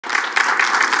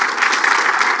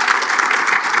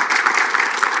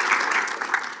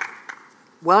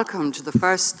Welcome to the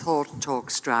first Thought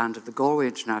Talk strand of the Galway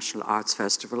International Arts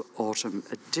Festival Autumn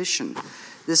Edition.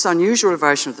 This unusual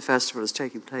version of the festival is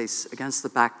taking place against the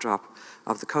backdrop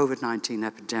of the COVID-19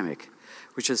 epidemic,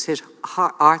 which has hit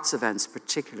arts events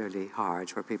particularly hard,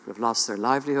 where people have lost their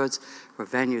livelihoods, where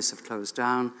venues have closed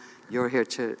down. You're here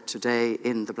today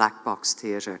in the Black Box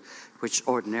Theatre, which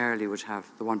ordinarily would have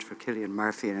the wonderful Cillian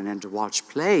Murphy and an Enda Walsh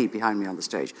play behind me on the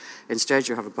stage. Instead,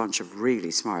 you have a bunch of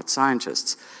really smart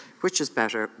scientists. Which is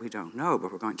better, we don't know,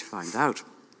 but we're going to find out.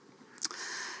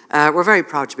 We're very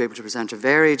proud to be able to present a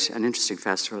varied and interesting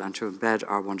festival and to embed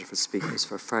our wonderful speakers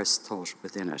for first thought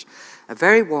within it. A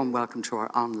very warm welcome to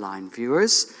our online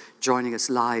viewers joining us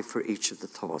live for each of the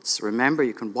thoughts. Remember,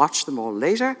 you can watch them all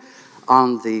later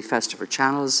on the festival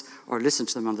channels or listen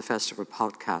to them on the festival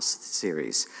podcast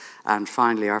series. And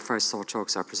finally, our first thought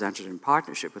talks are presented in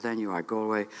partnership with NUI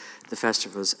Galway, the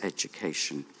festival's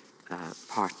education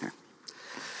partner.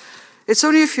 It's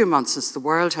only a few months since the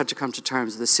world had to come to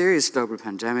terms with a serious global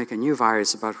pandemic, a new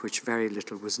virus about which very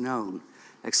little was known,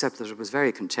 except that it was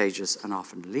very contagious and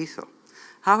often lethal.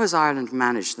 How has Ireland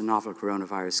managed the novel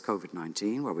coronavirus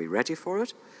COVID-19? Were we ready for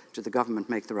it? Did the government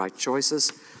make the right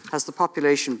choices? Has the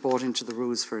population bought into the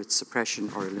rules for its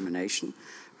suppression or elimination?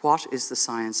 What is the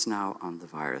science now on the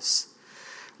virus?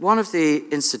 One of the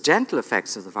incidental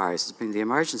effects of the virus has been the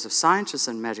emergence of scientists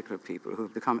and medical people who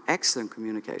have become excellent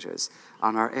communicators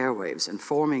on our airwaves,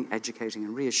 informing, educating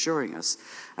and reassuring us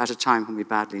at a time when we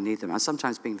badly need them, and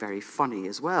sometimes being very funny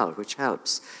as well, which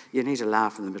helps. You need a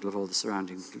laugh in the middle of all the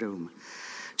surrounding gloom.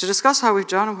 To discuss how we've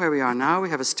done and where we are now,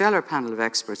 we have a stellar panel of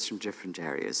experts from different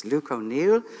areas. Luke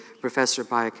O'Neill, Professor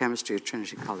of Biochemistry at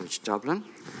Trinity College Dublin,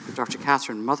 Dr.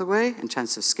 Catherine Motherway,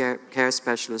 Intensive Care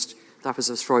Specialist. That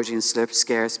was a Freudian slip,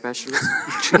 scare specialist.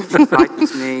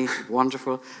 Frightens me,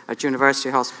 wonderful. At University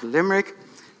Hospital Limerick,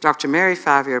 Dr. Mary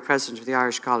Favier, President of the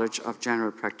Irish College of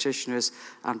General Practitioners,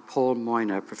 and Paul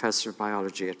Moynagh, Professor of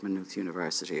Biology at Maynooth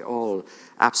University, all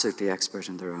absolutely expert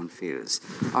in their own fields.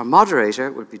 Our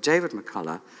moderator will be David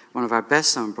McCullough, one of our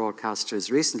best-known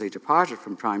broadcasters, recently departed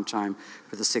from prime time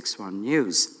for the 6-1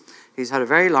 News. He's had a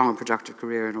very long and productive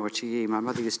career in RTE. My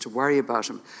mother used to worry about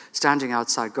him standing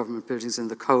outside government buildings in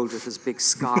the cold with his big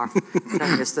scarf,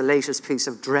 telling us the latest piece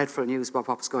of dreadful news about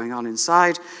what was going on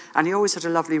inside. And he always had a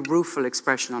lovely rueful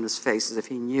expression on his face as if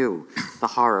he knew the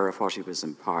horror of what he was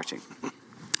imparting.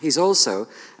 He's also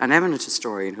an eminent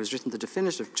historian who's written the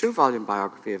definitive 2-volume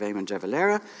biography of Eamon de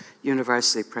Valera,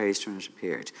 universally praised when it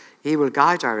appeared. He will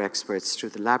guide our experts through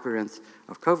the labyrinth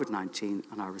of COVID-19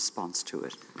 and our response to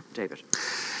it. David.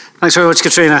 Thanks very much,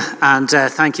 Katrina, and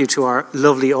thank you to our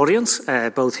lovely audience,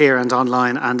 both here and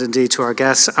online, and indeed to our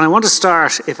guests. And I want to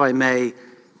start, if I may,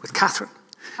 with Catherine.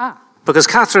 Because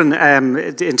Catherine,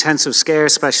 the intensive scare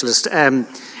specialist,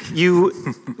 you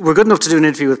were good enough to do an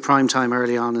interview with Primetime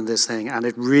early on in this thing, and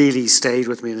it really stayed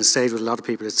with me, and it stayed with a lot of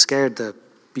people. It scared the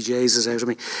bejesus out of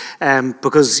me,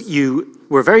 because you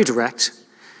were very direct,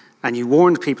 and you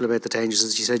warned people about the dangers.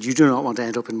 As you said, you do not want to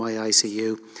end up in my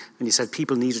ICU. And you said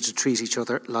people needed to treat each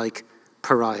other like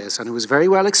pariahs. And it was very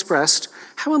well expressed.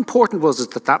 How important was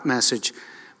it that that message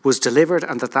was delivered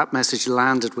and that that message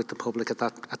landed with the public at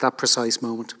that precise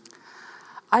moment?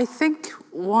 I think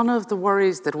one of the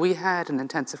worries that we had in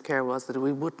intensive care was that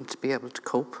we wouldn't be able to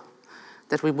cope,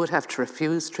 that we would have to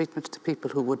refuse treatment to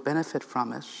people who would benefit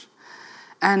from it.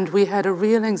 And we had a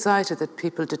real anxiety that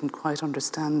people didn't quite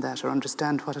understand that or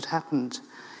understand what had happened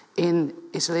in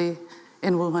Italy,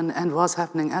 in Wuhan, and was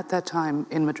happening at that time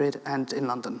in Madrid and in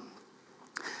London.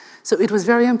 So it was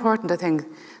very important, I think,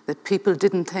 that people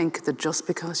didn't think that just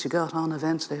because you got on a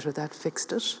ventilator that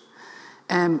fixed it.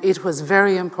 It was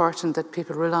very important that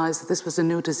people realised that this was a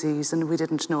new disease and we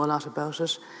didn't know a lot about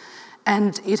it.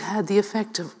 And it had the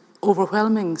effect of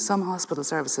overwhelming some hospital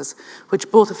services,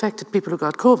 which both affected people who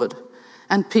got COVID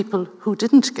and people who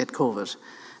didn't get COVID.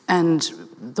 And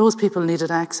those people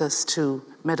needed access to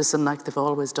medicine like they've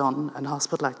always done and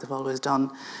hospital like they've always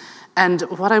done. And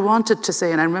what I wanted to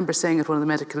say, and I remember saying at one of the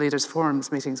Medical Leaders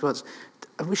Forums meetings, was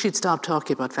we should stop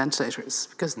talking about ventilators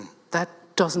because that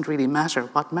doesn't really matter.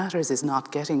 What matters is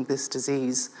not getting this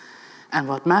disease. And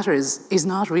what matters is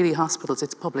not really hospitals,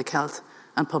 it's public health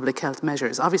and public health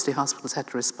measures. Obviously hospitals had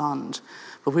to respond,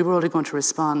 but we were only going to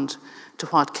respond to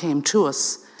what came to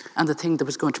us. And the thing that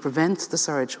was going to prevent the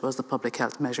surge was the public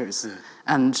health measures.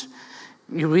 And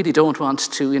you really don't want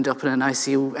to end up in an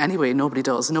ICU anyway. Nobody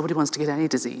does. Nobody wants to get any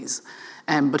disease.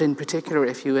 But in particular,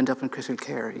 if you end up in critical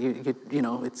care, you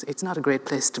know, it's not a great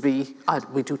place to be.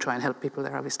 We do try and help people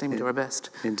there, obviously, we do our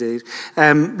best. Indeed.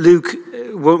 Luke,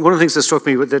 one of the things that struck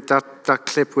me with that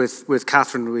clip with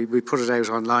Catherine, we put it out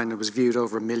online. It was viewed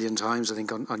over 1 million times, I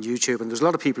think, on YouTube. And there's a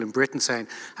lot of people in Britain saying,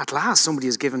 at last somebody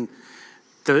has given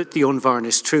the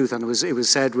unvarnished truth, and it was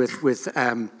said with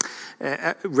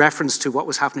reference to what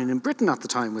was happening in Britain at the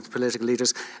time with political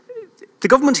leaders. The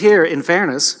government here, in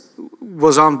fairness,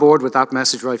 was on board with that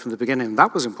message right from the beginning, and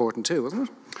that was important too, wasn't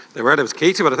it? They were. It was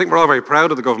key to it. I think we're all very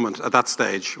proud of the government at that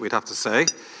stage, we'd have to say.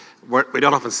 We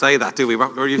don't often say that, do we?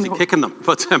 We're usually kicking them,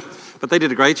 but they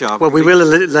did a great job. Well, we will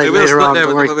later on.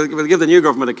 We'll give the new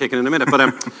government a kick in a minute,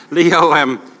 but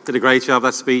Leo did a great job.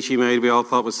 That speech he made, we all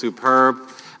thought was superb.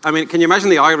 I mean, can you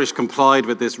imagine the Irish complied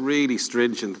with this really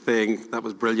stringent thing? That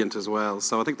was brilliant as well.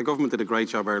 So I think the government did a great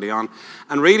job early on.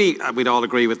 And really, we'd all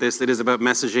agree with this, it is about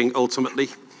messaging ultimately,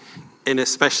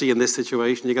 especially in this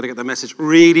situation. You've got to get the message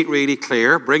really, really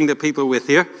clear. Bring the people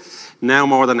with you. Now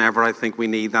more than ever, I think we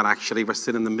need that actually. We're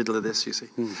still in the middle of this, you see.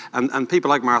 And people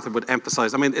like Martha would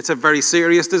emphasise, I mean, it's a very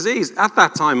serious disease. At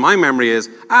that time, my memory is,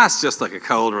 it's just like a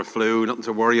cold or a flu, nothing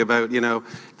to worry about, you know.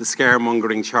 The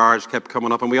scaremongering charge kept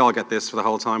coming up, and we all get this for the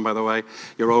whole time, by the way.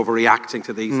 You're overreacting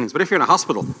to these things. But if you're in a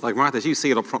hospital, like Martha's, you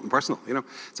see it up front and personal, you know.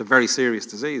 It's a very serious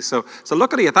disease. So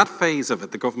luckily, at that phase of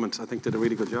it, the government, I think, did a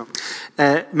really good job.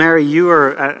 Mary, you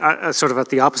were sort of at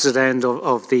the opposite end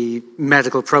of the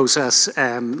medical process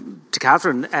to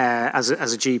Catherine as a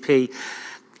GP.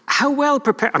 How well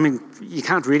prepared, I mean, you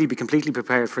can't really be completely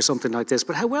prepared for something like this,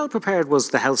 but how well prepared was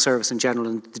the health service in general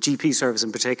and the GP service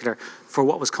in particular for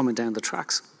what was coming down the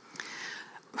tracks?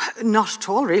 Not at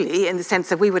all, really, in the sense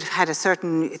that we would have had a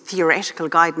certain theoretical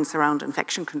guidance around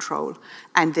infection control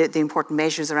and the important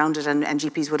measures around it, and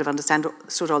GPs would have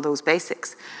understood all those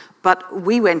basics. But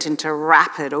we went into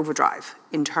rapid overdrive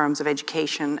in terms of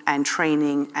education and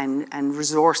training and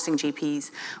resourcing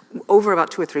GPs over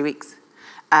about 2 or 3 weeks.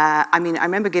 I mean, I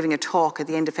remember giving a talk at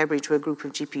the end of February to a group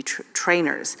of GP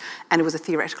trainers, and it was a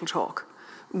theoretical talk.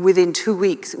 Within 2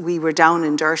 weeks, we were down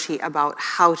and dirty about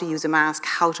how to use a mask,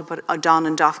 how to put a don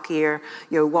and doff gear,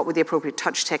 you know, what were the appropriate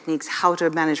touch techniques, how to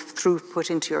manage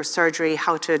throughput into your surgery,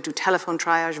 how to do telephone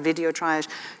triage, video triage,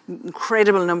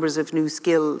 incredible numbers of new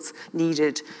skills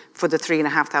needed for the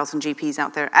 3,500 GPs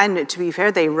out there. And to be fair,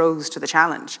 they rose to the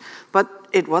challenge. But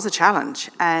it was a challenge,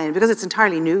 and because it's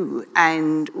entirely new,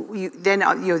 and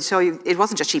so it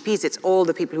wasn't just GPs, it's all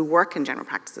the people who work in general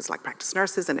practices, like practice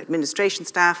nurses and administration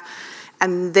staff,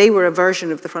 and they were a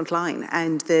version of the front line,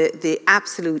 and the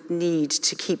absolute need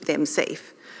to keep them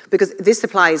safe. Because this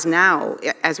applies now,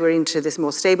 as we're into this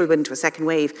more stable, but into a second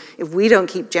wave. If we don't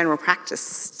keep general practice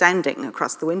standing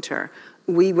across the winter,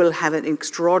 we will have an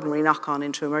extraordinary knock-on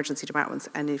into emergency departments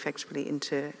and effectively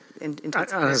into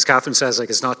as Catherine says,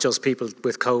 like, it's not just people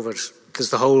with COVID.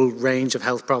 There's the whole range of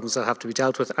health problems that have to be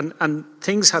dealt with. And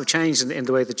things have changed in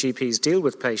the way that GPs deal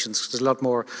with patients. There's a lot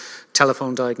more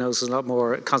telephone diagnosis, a lot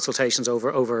more consultations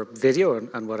over video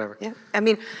and whatever. Yeah, I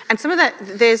mean, and some of that,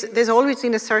 there's always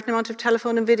been a certain amount of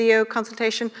telephone and video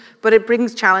consultation, but it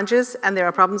brings challenges and there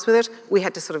are problems with it. We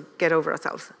had to sort of get over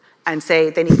ourselves and say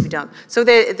they need to be done. So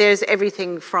there's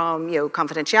everything from, you know,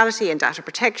 confidentiality and data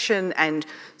protection, and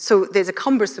so there's a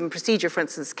cumbersome procedure. For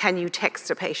instance, can you text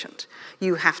a patient?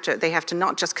 They have to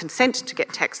not just consent to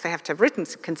get texts, they have to have written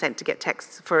consent to get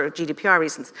texts for GDPR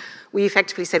reasons. We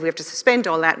effectively said we have to suspend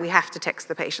all that, we have to text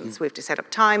the patients. We have to set up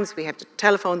times, we have to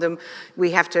telephone them, we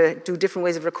have to do different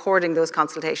ways of recording those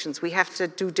consultations, we have to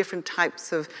do different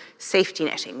types of safety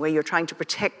netting where you're trying to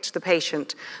protect the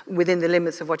patient within the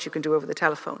limits of what you can do over the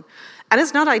telephone. And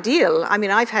it's not ideal. I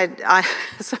mean, I've had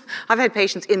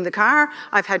patients in the car,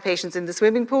 I've had patients in the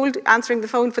swimming pool answering the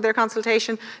phone for their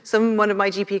consultation. One of my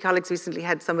GP colleagues recently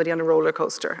had somebody on a roller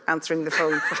coaster answering the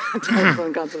phone for a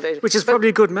telephone consultation. Which is probably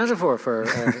a good metaphor for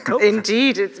COVID.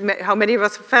 Indeed, it's how many of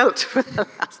us have felt for the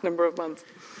last number of months.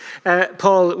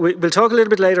 Paul, we'll talk a little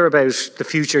bit later about the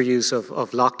future use of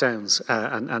lockdowns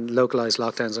and localised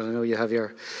lockdowns, and I know you have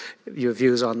your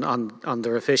views on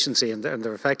their efficiency and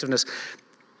their effectiveness.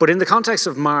 But in the context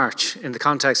of March, in the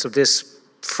context of this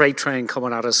freight train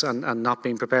coming at us and not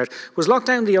being prepared, was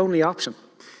lockdown the only option?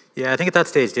 Yeah, I think at that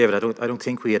stage, David, I don't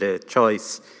think we had a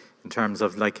choice in terms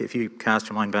of, like, if you cast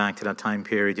your mind back to that time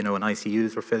period, you know, when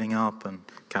ICUs were filling up, and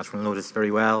Catherine noticed very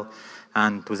well,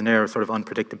 and there was an air of sort of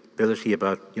unpredictability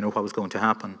about, you know, what was going to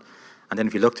happen. And then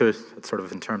if you looked at it sort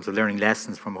of in terms of learning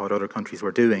lessons from what other countries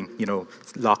were doing,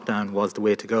 lockdown was the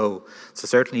way to go. So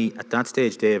certainly at that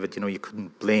stage, David, you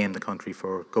couldn't blame the country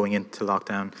for going into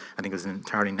lockdown. I think it was an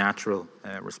entirely natural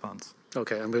response.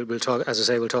 Okay, and we'll talk, as I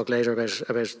say, we'll talk later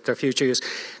about their future use.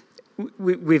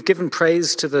 We've given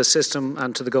praise to the system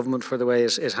and to the government for the way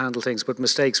it handled things, but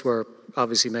mistakes were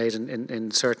obviously made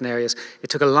in certain areas. It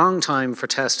took a long time for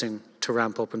testing to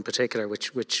ramp up in particular,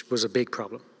 which was a big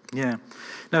problem. Yeah.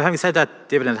 Now, having said that,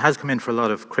 David, it has come in for a lot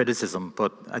of criticism,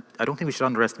 but I don't think we should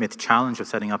underestimate the challenge of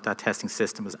setting up that testing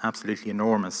system. It was absolutely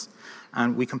enormous.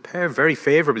 And we compare very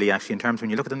favourably, actually, in terms when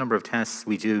you look at the number of tests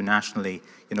we do nationally,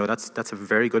 that's a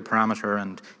very good parameter,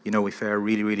 and, we fare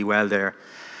really, really well there.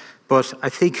 But I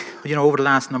think, over the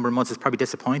last number of months, it's probably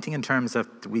disappointing in terms of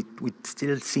we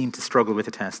still seem to struggle with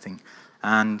the testing.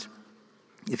 And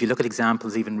if you look at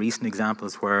examples, even recent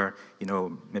examples where,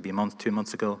 maybe a month, 2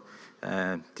 months ago,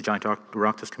 the Joint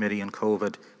Oireachtas Committee on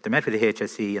COVID, they met with the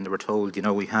HSE and they were told,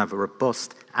 we have a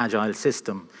robust, agile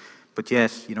system. But yet,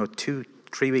 2-3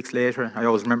 weeks later, I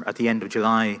always remember at the end of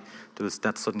July, there was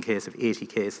that sudden case of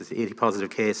 80 positive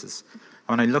cases.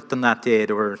 And when I looked on that day,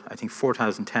 there were, I think,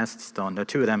 4,000 tests done. Now,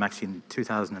 2 of them actually in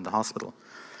 2,000 in the hospital.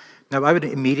 Now, I would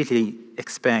immediately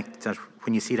expect that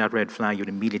when you see that red flag, you'd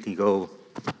immediately go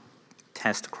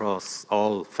test across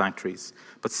all factories.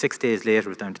 But 6 days later, it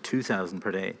was down to 2,000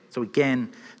 per day. So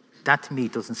again, that to me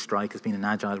doesn't strike as being an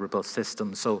agile, robust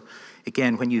system. So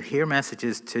again, when you hear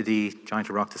messages to the Joint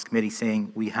Oireachtas Committee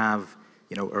saying we have,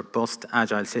 a robust,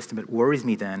 agile system, it worries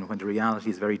me then when the reality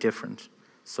is very different.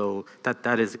 So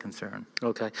that is a concern.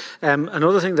 Okay.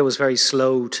 Another thing that was very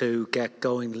slow to get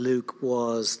going, Luke,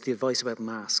 was the advice about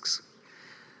masks.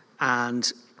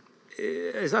 And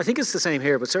I think it's the same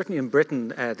here, but certainly in Britain,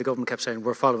 the government kept saying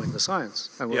we're following the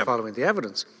science and we're following the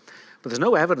evidence. But there's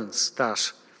no evidence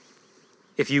that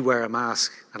if you wear a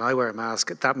mask and I wear a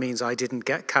mask, that means I didn't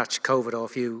catch COVID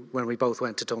off you when we both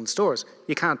went to Dunnes Stores.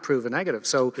 You can't prove a negative.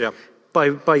 So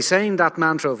by saying that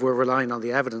mantra of we're relying on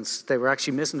the evidence, they were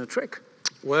actually missing a trick.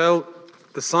 Well,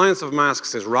 the science of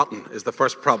masks is rotten, is the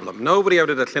first problem. Nobody ever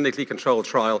did a clinically controlled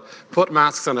trial, put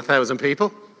masks on 1,000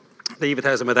 people, leave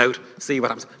 1,000 without, see what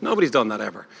happens. Nobody's done that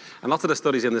ever. And lots of the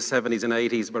studies in the 70s and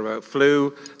 80s were about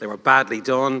flu, they were badly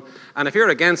done. And if you're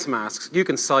against masks, you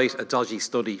can cite a dodgy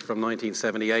study from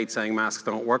 1978 saying masks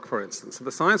don't work, for instance. So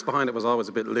the science behind it was always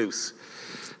a bit loose.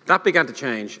 That began to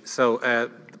change. So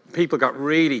people got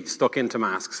really stuck into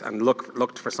masks and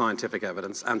looked for scientific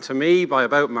evidence. And to me, by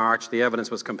about March, the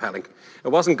evidence was compelling. It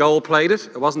wasn't gold-plated,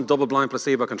 it wasn't double-blind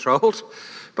placebo-controlled,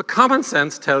 but common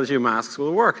sense tells you masks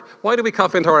will work. Why do we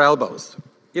cough into our elbows?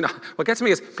 What gets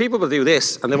me is people will do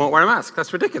this and they won't wear a mask.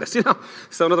 That's ridiculous,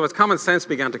 So in other words, common sense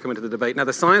began to come into the debate. Now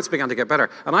the science began to get better.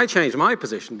 And I changed my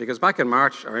position because back in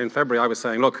March or in February, I was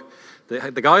saying, look, the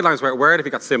guidelines were wear it if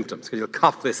you've got symptoms because you'll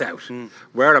cough this out.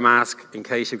 Wear a mask in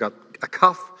case you've got a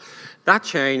cough. That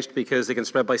changed because they can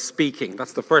spread by speaking.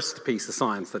 That's the first piece of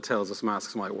science that tells us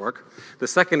masks might work. The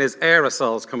second is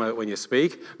aerosols come out when you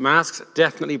speak. Masks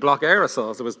definitely block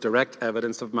aerosols. There was direct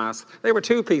evidence of masks. They were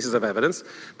 2 pieces of evidence.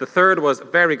 The third was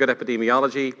very good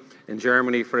epidemiology. In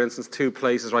Germany, for instance, 2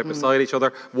 places right beside each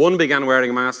other. One began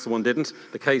wearing masks, one didn't.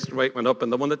 The case rate went up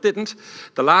and the one that didn't.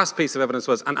 The last piece of evidence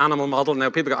was an animal model. Now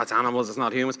people go, it's animals, it's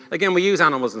not humans. Again, we use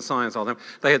animals in science all the time.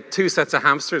 They had 2 sets of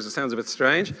hamsters, it sounds a bit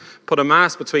strange, put a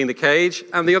mask between the cage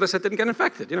and the other set didn't get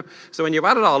infected. So when you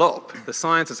add it all up, the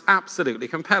science is absolutely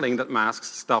compelling that masks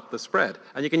stop the spread.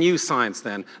 And you can use science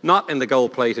then, not in the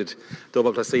gold-plated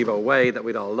double placebo way that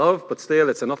we'd all love, but still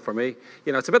it's enough for me.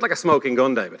 It's a bit like a smoking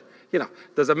gun, David.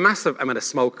 There's a massive amount of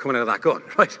smoke coming out of that gun,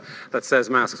 right, that says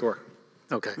masks work.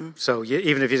 Okay, so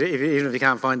even if you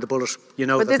can't find the bullet,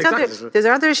 But there's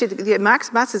other issue. The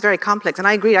maths is very complex, and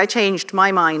I agree. I changed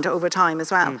my mind over time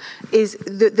as well. There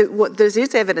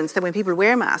is evidence that when people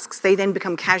wear masks, they then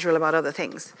become casual about other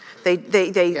things. They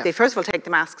first of all take the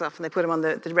masks off and they put them on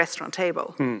the restaurant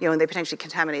table, and they potentially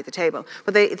contaminate the table.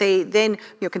 But they then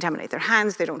contaminate their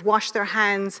hands. They don't wash their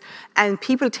hands, and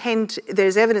people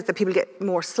there's evidence that people get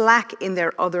more slack in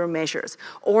their other measures,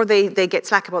 or they get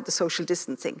slack about the social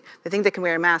distancing. They think they can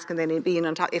wear a mask and then be in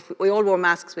on top. If we all wore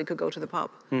masks, we could go to the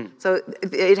pub. So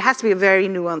it has to be a very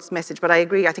nuanced message. But I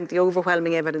agree. I think the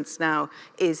overwhelming evidence now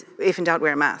is, if in doubt,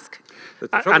 wear a mask.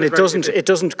 And it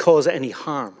doesn't cause any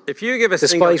harm. If you give a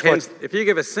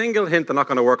single hint, they're not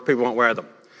going to work. People won't wear them.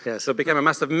 Yes. So it became a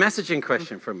massive messaging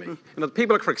question for me. You know,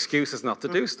 people look for excuses not to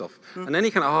do stuff. And then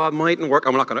you kind of, oh, it mightn't work,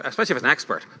 I'm not going to, especially if it's an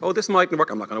expert. Oh, this mightn't work,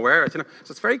 I'm not going to wear it. You know,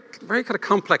 so it's a very, very kind of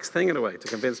complex thing in a way to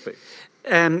convince people.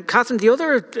 Catherine, the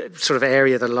other sort of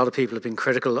area that a lot of people have been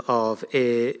critical of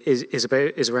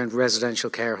is around residential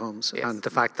care homes, yes. and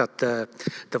the fact that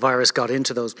the virus got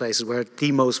into those places where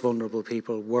the most vulnerable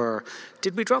people were.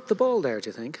 Did we drop the ball there, do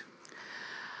you think?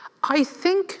 I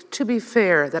think, to be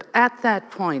fair, that at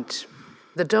that point,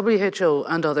 the WHO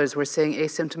and others were saying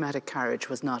asymptomatic carriage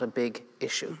was not a big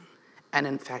issue. And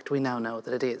in fact, we now know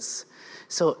that it is.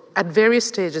 So at various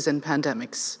stages in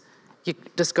pandemics, you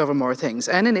discover more things.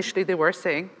 And initially they were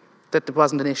saying that it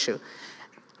wasn't an issue.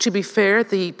 To be fair,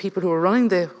 the people who were running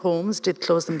the homes did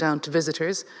close them down to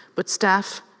visitors, but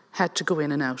staff had to go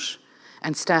in and out.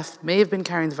 And staff may have been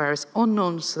carrying the virus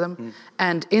unknown to them.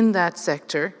 And in that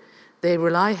sector, they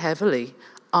rely heavily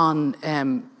on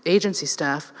agency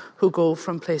staff who go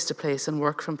from place to place and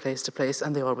work from place to place,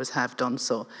 and they always have done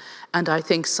so. And I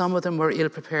think some of them were ill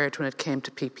prepared when it came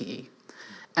to PPE.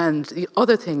 And the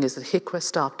other thing is that HIQA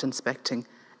stopped inspecting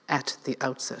at the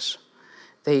outset.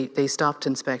 They stopped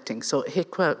inspecting. So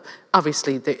HIQA,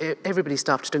 obviously, everybody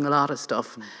stopped doing a lot of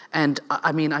stuff. And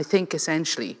I mean, I think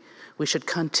essentially we should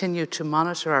continue to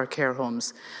monitor our care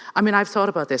homes. I mean, I've thought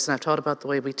about this, and I've thought about the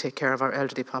way we take care of our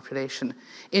elderly population.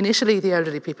 Initially, the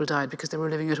elderly people died because they were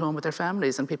living at home with their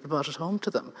families and people brought it home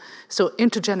to them. So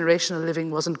intergenerational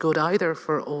living wasn't good either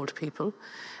for old people.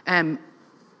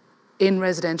 In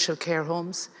residential care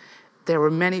homes, there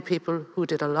were many people who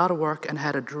did a lot of work and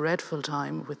had a dreadful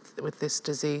time with this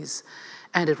disease.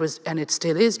 And it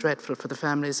still is dreadful for the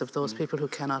families of those people who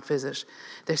cannot visit.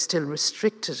 There's still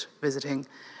restricted visiting,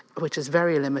 which is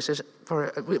very limited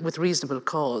with reasonable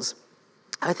cause.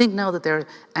 I think now that they're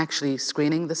actually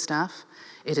screening the staff,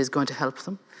 it is going to help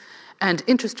them. And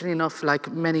interestingly enough,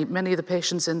 like many of the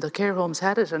patients in the care homes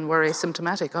had it and were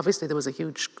asymptomatic. Obviously, there was a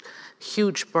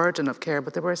huge burden of care,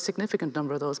 but there were a significant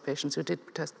number of those patients who did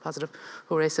test positive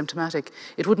who were asymptomatic.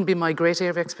 It wouldn't be my great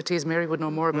area of expertise. Mary would know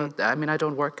more about that. I mean, I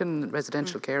don't work in the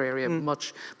residential care area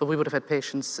much, but we would have had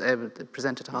patients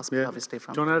presented to hospital, obviously.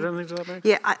 From. Do you want to add anything to that, Mary?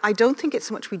 Yeah, I don't think it's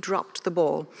so much we dropped the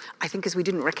ball. I think is we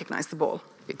didn't recognise the ball.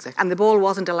 Exactly. And the ball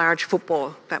wasn't a large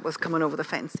football that was coming over the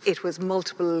fence. It was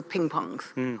multiple ping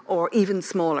pongs, or even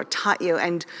smaller.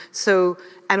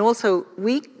 And also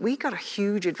we got a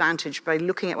huge advantage by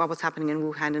looking at what was happening in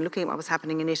Wuhan and looking at what was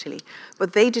happening in Italy.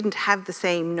 But they didn't have the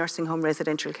same nursing home,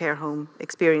 residential care home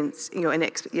experience,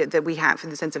 that we have in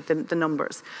the sense of the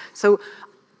numbers. So.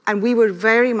 And we were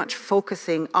very much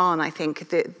focusing on, I think,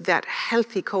 that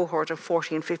healthy cohort of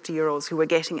 40 and 50-year-olds who were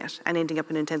getting it and ending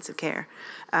up in intensive care.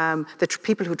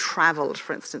 People who travelled,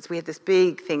 for instance. We had this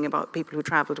big thing about people who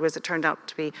travelled, whereas it turned out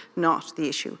to be not the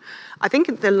issue. I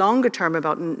think the longer term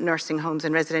about nursing homes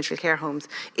and residential care homes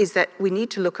is that we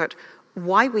need to look at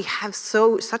why we have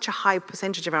such a high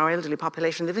percentage of our elderly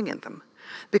population living in them.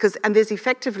 And there's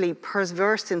effectively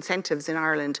perverse incentives in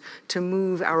Ireland to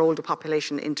move our older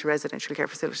population into residential care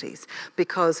facilities,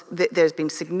 because there's been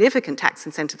significant tax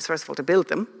incentives, first of all, to build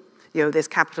them. There's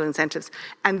capital incentives.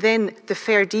 And then the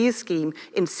Fair Deal scheme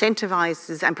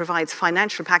incentivizes and provides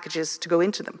financial packages to go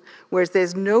into them, whereas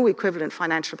there's no equivalent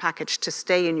financial package to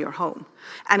stay in your home.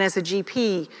 And as a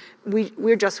GP,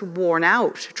 we're just worn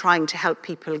out trying to help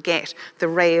people get the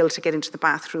rail to get into the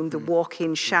bathroom, the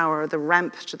walk-in shower, the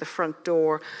ramp to the front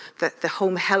door, the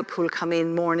home help who will come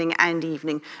in morning and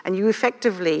evening. And you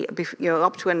effectively,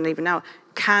 up to and even now,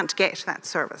 can't get that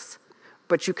service.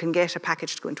 But you can get a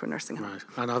package to go into a nursing home. Right.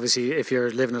 And obviously, if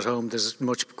you're living at home, there's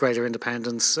much greater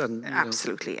independence. And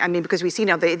absolutely. I mean, because we see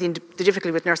now the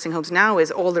difficulty with nursing homes now is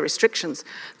all the restrictions,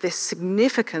 this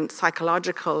significant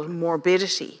psychological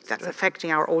morbidity that's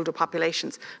affecting our older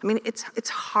populations. I mean, it's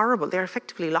horrible. They're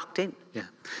effectively locked in. Yeah.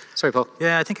 Sorry, Paul.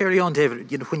 Yeah, I think early on, David,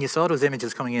 when you saw those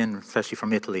images coming in, especially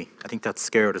from Italy, I think that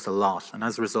scared us a lot. And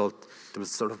as a result, there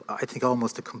was sort of, I think,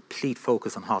 almost a complete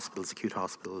focus on hospitals, acute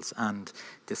hospitals, and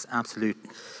this absolute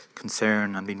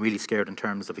concern and being really scared in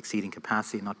terms of exceeding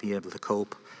capacity and not being able to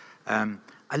cope.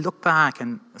 I look back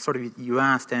and sort of you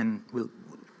asked then,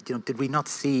 did we not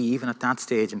see, even at that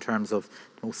stage, in terms of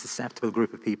the most susceptible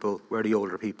group of people were the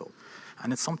older people?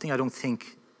 And it's something I don't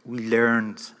think we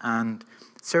learned. And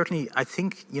certainly, I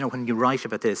think, when you write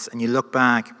about this and you look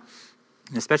back,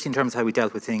 and especially in terms of how we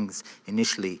dealt with things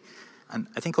initially, and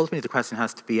I think ultimately the question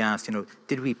has to be asked,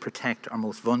 did we protect our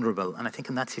most vulnerable? And I think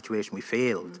in that situation we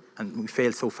failed, and we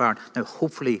failed so far. Now,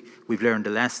 hopefully we've learned the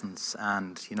lessons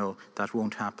and, that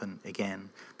won't happen again.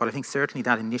 But I think certainly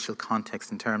that initial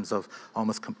context in terms of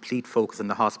almost complete focus on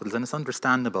the hospitals, and it's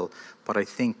understandable, but I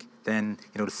think then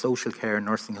the social care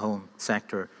nursing home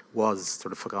sector was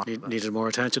sort of forgotten. Needed more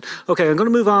attention. Okay, I'm going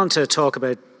to move on to talk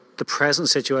about the present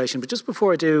situation, but just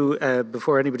before I do,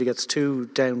 before anybody gets too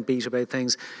downbeat about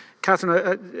things,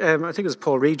 Catherine, I think it was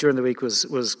Paul Reid during the week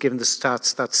was given the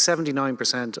stats that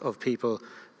 79% of people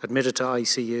admitted to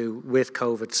ICU with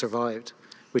COVID survived,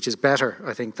 which is better,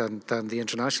 I think, than the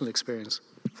international experience.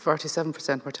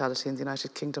 47% mortality in the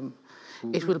United Kingdom.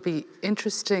 It will be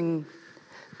interesting.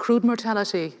 Crude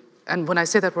mortality, and when I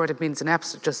say that word, it means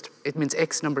it means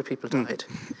X number of people died.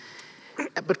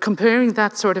 But comparing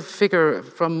that sort of figure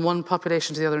from one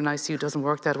population to the other in ICU doesn't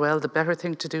work that well. The better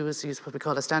thing to do is use what we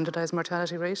call a standardised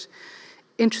mortality rate.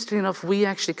 Interestingly enough, we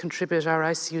actually contribute our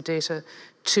ICU data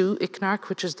to ICNARC,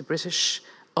 which is the British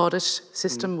audit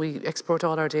system. We export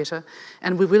all our data,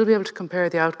 and we will be able to compare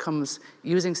the outcomes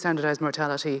using standardised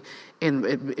mortality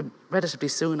in relatively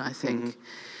soon, I think.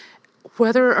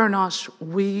 Whether or not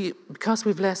because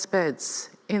we've less beds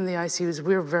in the ICUs,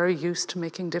 we're very used to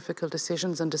making difficult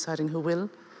decisions and deciding who will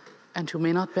and who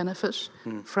may not benefit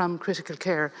from critical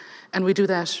care. And we do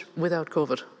that without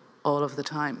COVID all of the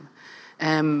time.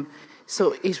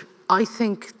 I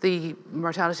think the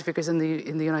mortality figures in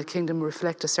the United Kingdom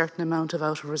reflect a certain amount of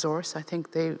out of resource. I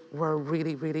think they were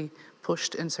really, really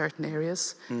pushed in certain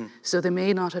areas. So they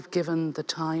may not have given the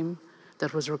time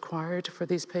that was required for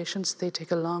these patients. They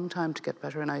take a long time to get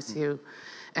better in ICU.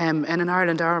 And in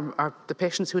Ireland, the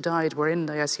patients who died were in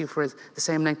the ICU for the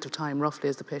same length of time, roughly,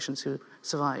 as the patients who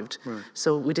survived. Right.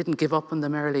 So we didn't give up on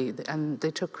them early, and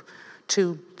they took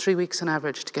 2-3 weeks on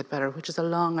average to get better, which is a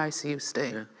long ICU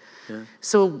stay. Yeah.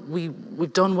 So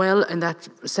we've done well in that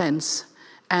sense,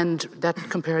 and that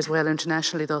compares well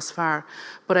internationally thus far.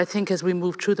 But I think as we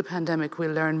move through the pandemic,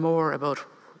 we'll learn more about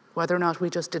whether or not we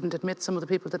just didn't admit some of the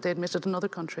people that they admitted in other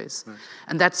countries. Right.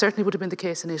 And that certainly would have been the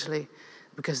case in Italy,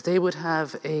 because they would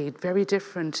have a very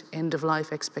different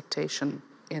end-of-life expectation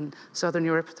in Southern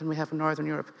Europe than we have in Northern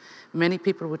Europe. Many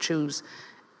people would choose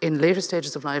in later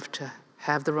stages of life to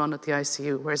have the run at the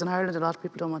ICU, whereas in Ireland, a lot of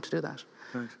people don't want to do that.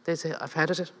 Right. They say, I've had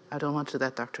it, I don't want to do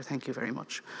that, doctor, thank you very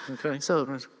much. Okay.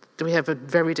 So we have a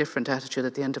very different attitude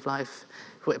at the end of life,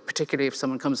 particularly if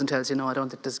someone comes and tells you, no, I don't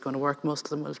think this is going to work.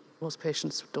 Most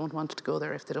patients don't want to go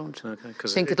there if they don't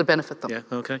think it'll benefit them. Yeah,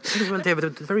 okay. Well, David, a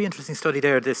very interesting study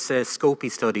there, this SCOPY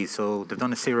study. So they've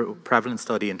done a seroprevalence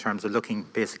study in terms of looking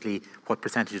basically what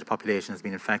percentage of the population has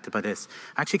been infected by this.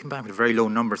 Actually came back with a very low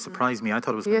number, surprised me. I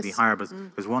thought it was going to be higher, but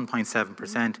it was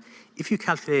 1.7%. If you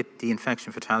calculate the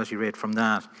infection fatality rate from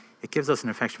that, it gives us an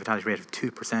infection fatality rate of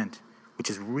 2%, which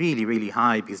is really, really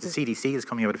high, because the CDC is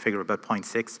coming out with a figure of about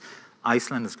 0.6.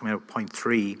 Iceland is coming out with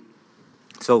 0.3.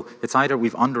 So it's either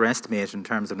we've underestimated in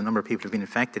terms of the number of people who've been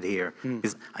infected here,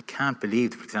 because I can't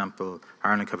believe, for example,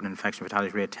 Ireland covered an infection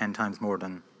fatality rate 10 times more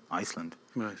than Iceland.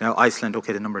 Right. Now, Iceland,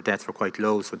 okay, the number of deaths were quite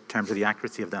low, so in terms of the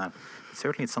accuracy of that,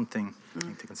 certainly it's something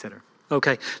to consider.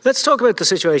 Okay, let's talk about the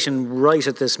situation right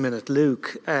at this minute.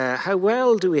 Luke, how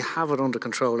well do we have it under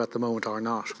control at the moment or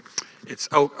not? It's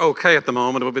okay at the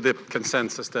moment, it would be the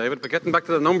consensus, David. But getting back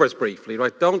to the numbers briefly,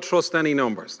 right? Don't trust any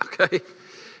numbers, okay,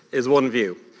 is one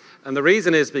view. And the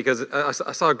reason is because I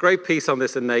saw a great piece on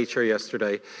this in Nature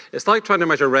yesterday. It's like trying to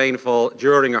measure rainfall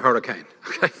during a hurricane,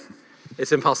 okay?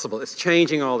 It's impossible. It's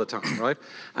changing all the time, right?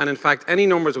 And in fact, any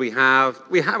numbers we have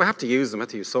to use them. We have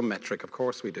to use some metric, of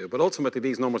course we do. But ultimately,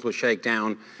 these numbers will shake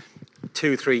down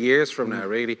 2-3 years from now,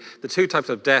 really. The two types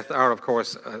of death are, of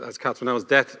course, as Catherine knows,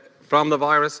 death from the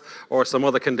virus or some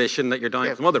other condition that you're dying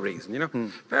for some other reason, you know?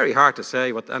 Very hard to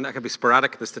say, and that can be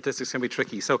sporadic. The statistics can be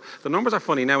tricky. So the numbers are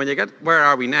funny. Now, when you get where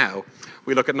are we now,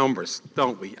 we look at numbers,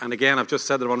 don't we? And again, I've just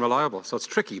said they're unreliable, so it's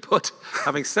tricky. But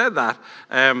having said that,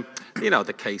 you know,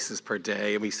 the cases per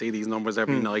day, and we see these numbers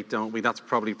every night, don't we? That's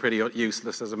probably pretty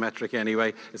useless as a metric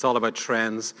anyway. It's all about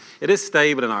trends. It is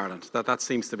stable in Ireland. That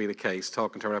seems to be the case,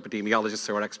 talking to our epidemiologists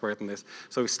who are expert in this.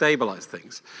 So we've stabilised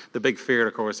things. The big fear,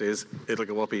 of course, is it'll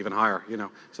go up even higher, you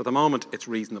know. So at the moment, it's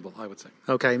reasonable, I would say.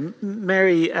 Okay.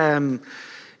 Mary,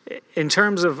 in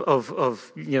terms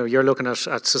of you know, you're looking at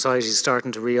societies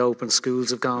starting to reopen,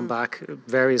 schools have gone back,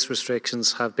 various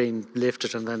restrictions have been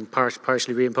lifted and then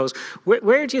partially reimposed.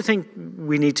 Where do you think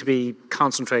we need to be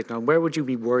concentrating on? Where would you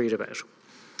be worried about?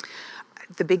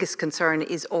 The biggest concern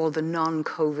is all the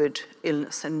non-COVID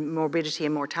illness and morbidity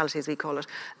and mortality, as we call it.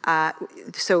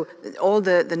 So all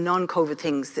the non-COVID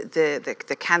things,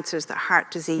 the cancers, the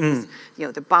heart disease, you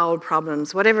know, the bowel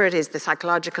problems, whatever it is, the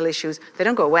psychological issues, they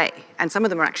don't go away. And some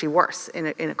of them are actually worse in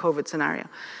a COVID scenario.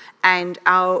 And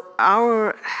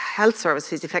our health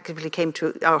services effectively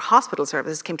our hospital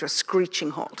services came to a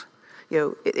screeching halt, you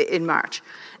know, in March.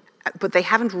 but they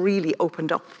haven't really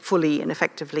opened up fully and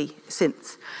effectively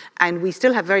since. And we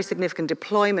still have very significant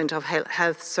deployment of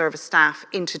health service staff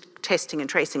into testing and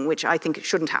tracing, which I think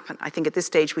shouldn't happen. I think at this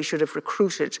stage we should have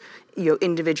recruited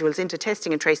individuals into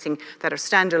testing and tracing that are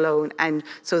standalone, and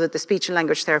so that the speech and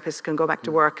language therapists can go back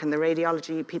to work and the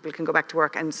radiology people can go back to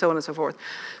work and so on and so forth.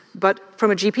 But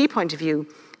from a GP point of view,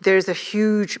 there's a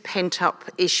huge pent-up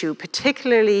issue,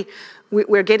 particularly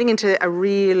we're getting into a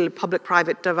real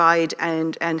public-private divide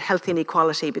and health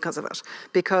inequality because of it.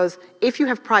 Because if you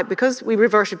have because we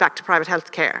reverted back to private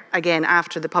health care, again,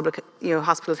 after the public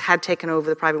hospitals had taken over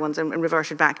the private ones and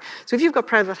reverted back. So if you've got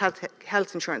private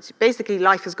health insurance, basically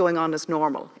life is going on as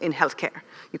normal in healthcare.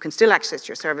 You can still access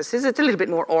your services. It's a little bit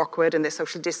more awkward and the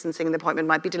social distancing and the appointment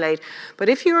might be delayed. But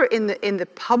if you're in the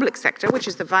public sector, which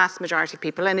is the vast majority of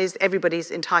people and is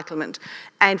everybody's entitlement,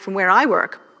 and from where I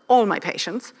work, all my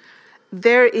patients,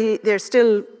 there's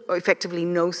still effectively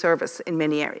no service in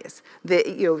many areas.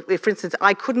 For instance,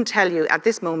 I couldn't tell you at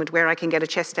this moment where I can get a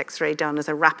chest X-ray done as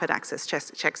a rapid access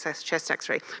chest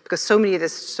X-ray, because so many of the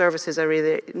services are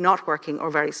either not working or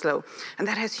very slow. And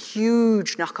that has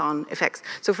huge knock-on effects.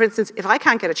 So for instance, if I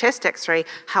can't get a chest X-ray,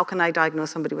 how can I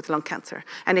diagnose somebody with lung cancer?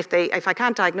 And if I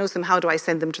can't diagnose them, how do I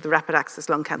send them to the rapid access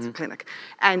lung cancer clinic?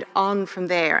 And on from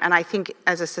there. And I think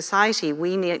as a society,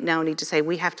 we now need to say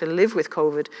we have to live with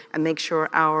COVID and make sure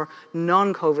our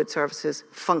non-COVID services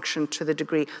function to the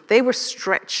degree. They were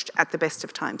stretched at the best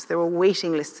of times. There were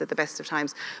waiting lists at the best of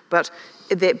times. But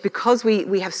because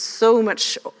we have so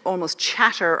much almost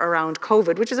chatter around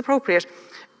COVID, which is appropriate,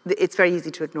 it's very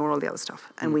easy to ignore all the other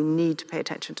stuff, and we need to pay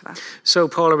attention to that. So,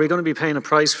 Paul, are we going to be paying a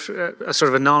price, a sort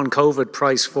of a non-COVID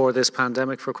price for this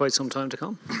pandemic for quite some time to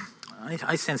come?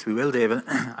 I sense we will, David.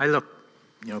 I look,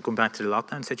 going back to the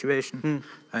lockdown situation,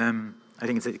 I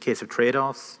think it's a case of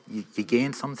trade-offs. You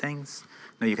gain some things.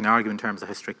 Now, you can argue in terms of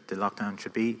how strict the lockdown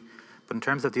should be, but in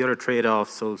terms of the other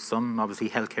trade-offs, so some, obviously,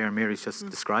 healthcare, Mary's just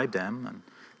described them, and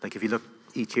like if you look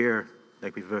each year,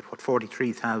 like we've got,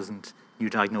 43,000 new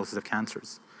diagnoses of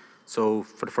cancers. So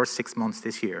for the first 6 months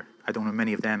this year, I don't know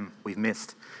many of them we've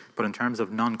missed, but in terms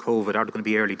of non-COVID, are there going to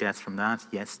be early deaths from that?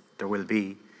 Yes, there will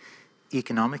be.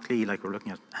 Economically, like we're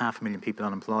looking at 500,000 people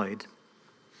unemployed,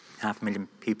 500,000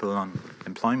 people on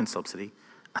employment subsidy.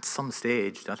 At some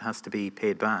stage, that has to be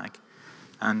paid back.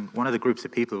 And one of the groups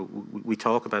of people, we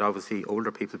talk about, obviously,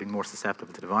 older people being more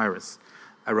susceptible to the virus.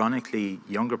 Ironically,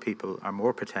 younger people are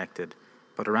more protected,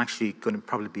 but are actually going to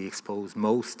probably be exposed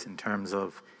most in terms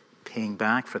of paying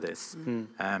back for this.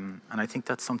 And I think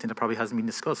that's something that probably hasn't been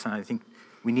discussed. And I think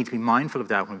we need to be mindful of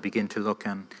that when we begin to look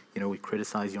and, we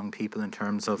criticize young people in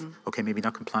terms of, okay, maybe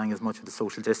not complying as much with the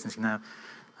social distancing now.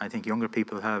 I think younger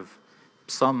people have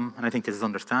some, and I think this is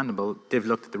understandable, they've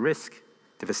looked at the risk.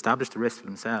 They've established the risk for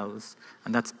themselves,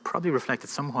 and that's probably reflected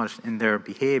somewhat in their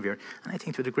behaviour. And I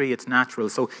think to a degree it's natural.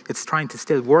 So it's trying to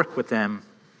still work with them,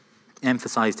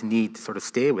 emphasise the need to sort of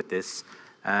stay with this.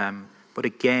 But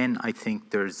again, I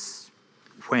think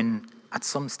when at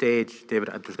some stage, David,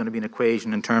 there's going to be an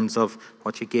equation in terms of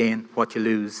what you gain, what you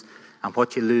lose. And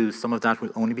what you lose, some of that will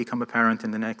only become apparent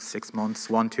in the next 6 months,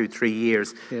 1, 2, 3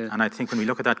 years. Yeah. And I think when we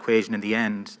look at that equation in the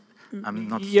end, I'm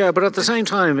not... Yeah, but at the same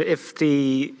time, if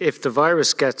the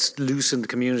virus gets loose in the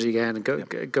community again and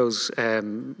goes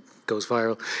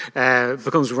viral,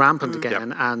 becomes rampant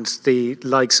again, and the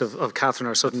likes of Catherine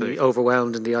are suddenly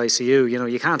overwhelmed in the ICU,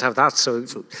 you can't have that. So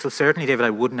certainly, David, I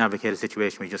wouldn't advocate a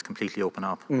situation where you just completely open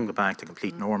up and go back to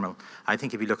complete normal. I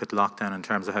think if you look at lockdown in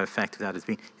terms of how effective that has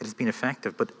been, it has been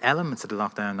effective, but elements of the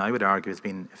lockdown, I would argue, has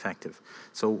been effective.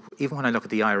 So even when I look at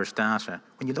the Irish data,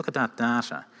 when you look at that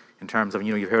data, in terms of,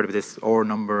 you've heard of this R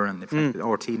number and the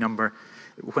RT number,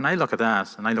 when I look at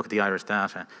that and I look at the Irish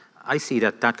data, I see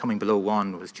that coming below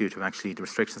 1 was due to actually the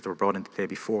restrictions that were brought into play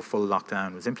before full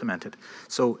lockdown was implemented.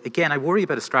 So again, I worry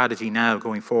about a strategy now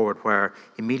going forward where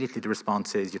immediately the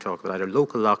response is you talk about either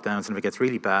local lockdowns, and if it gets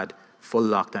really bad, full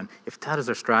lockdown. If that is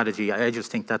our strategy, I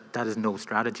just think that is no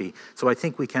strategy. So I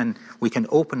think we can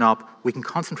open up, we can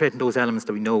concentrate on those elements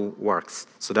that we know works.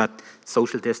 So that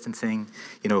social distancing,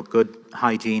 good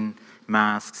hygiene,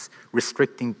 masks,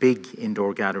 restricting big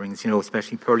indoor gatherings,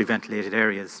 especially poorly ventilated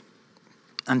areas.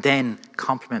 And then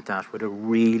complement that with a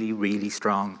really, really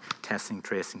strong testing,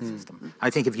 tracing system. I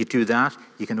think if you do that,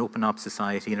 you can open up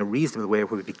society in a reasonable way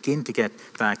where we begin to get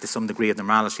back to some degree of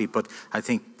normality. But I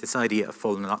think this idea of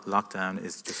full lockdown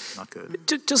is just not good.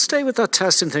 Just stay with that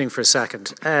testing thing for a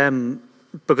second.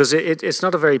 Because it's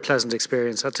not a very pleasant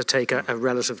experience. I had to take a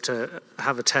relative to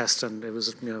have a test, and it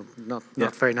was not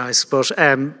very nice, but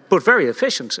very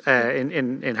efficient.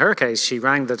 In her case, she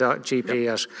rang the GP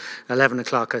at 11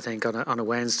 o'clock, I think, on a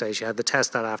Wednesday. She had the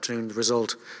test that afternoon, the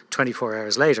result 24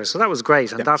 hours later. So that was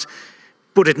great, and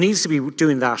but it needs to be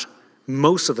doing that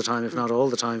most of the time, if not all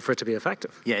the time, for it to be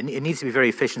effective. Yeah, it needs to be very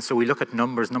efficient. So we look at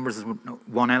numbers. Numbers is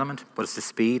one element, but it's the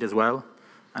speed as well.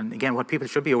 And again, what people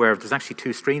should be aware of, there's actually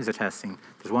two streams of testing.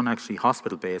 There's one actually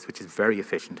hospital-based, which is very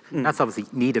efficient. That's obviously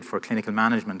needed for clinical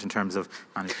management in terms of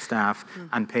managing staff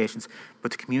and patients.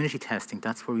 But the community testing,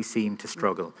 that's where we seem to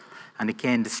struggle. And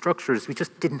again, the structures, we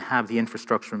just didn't have the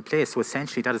infrastructure in place. So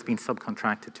essentially, that has been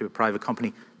subcontracted to a private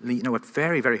company, at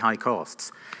very, very high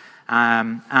costs.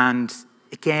 And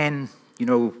again,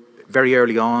 very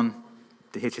early on,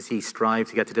 the HSE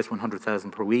strived to get to this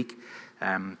 100,000 per week.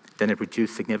 Then it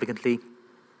reduced significantly.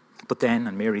 But then,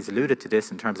 and Mary's alluded to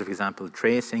this in terms of example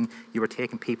tracing, you were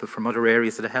taking people from other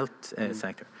areas of the health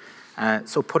sector.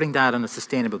 So putting that on a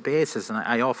sustainable basis, and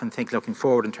I often think looking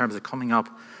forward in terms of coming up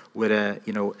with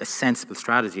a sensible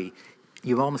strategy,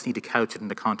 you almost need to couch it in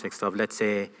the context of, let's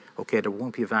say, okay, there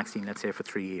won't be a vaccine, let's say, for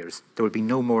 3 years. There will be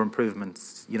no more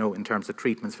improvements, in terms of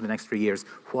treatments for the next 3 years.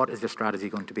 What is your strategy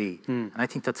going to be? And I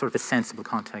think that's sort of a sensible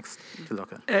context to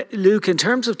look at. Luke, in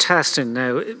terms of testing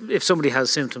now, if somebody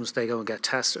has symptoms, they go and get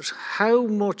tested. How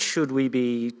much should we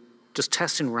be just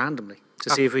testing randomly to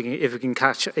see if we can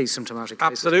catch asymptomatic cases?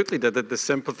 Absolutely. The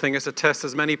simple thing is to test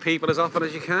as many people as often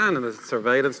as you can, and the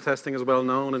surveillance testing is well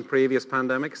known in previous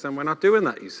pandemics, and we're not doing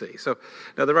that, you see. So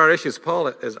now there are issues. Paul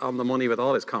is on the money with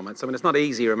all his comments. I mean, it's not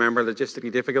easy, remember,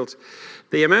 logistically difficult.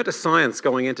 The amount of science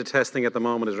going into testing at the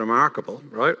moment is remarkable,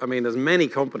 right? I mean, there's many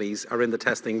companies are in the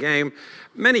testing game.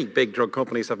 Many big drug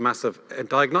companies have massive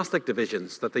diagnostic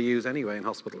divisions that they use anyway in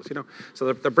hospitals,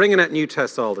 So they're bringing out new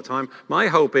tests all the time. My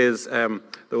hope is there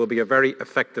will be a very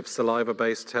effective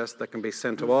saliva-based test that can be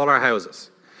sent to all our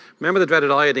houses. Remember the dreaded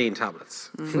iodine tablets?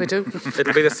 We do.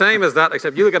 It'll be the same as that,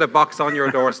 except you'll get a box on your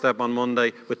doorstep on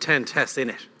Monday with 10 tests in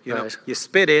it. You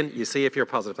spit in, you see if you're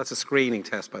positive. That's a screening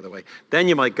test, by the way. Then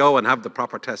you might go and have the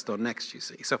proper test done next, you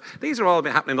see. So these are all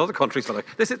happening in other countries. But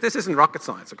this isn't rocket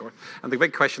science, of course. And the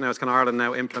big question now is, can Ireland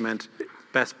now implement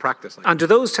best practice? And do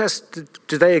those tests,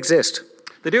 do they exist?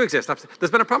 They do exist. There's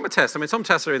been a problem with tests. I mean, some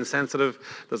tests are insensitive.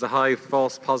 There's a high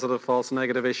false positive, false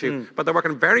negative issue. But they're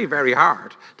working very, very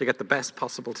hard to get the best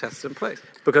possible tests in place.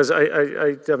 Because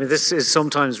I mean, this is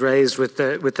sometimes raised with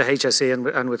the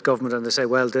HSE and with government, and they say,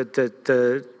 well,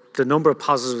 the number of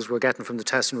positives we're getting from the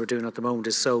testing we're doing at the moment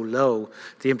is so low.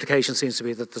 The implication seems to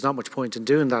be that there's not much point in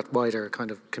doing that wider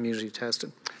kind of community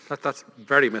testing. That's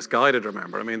very misguided,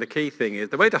 remember. I mean, the key thing is,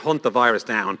 the way to hunt the virus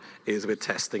down is with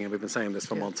testing, and we've been saying this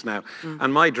for months now.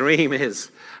 And my dream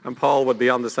is, and Paul would be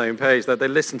on the same page, that they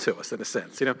listen to us in a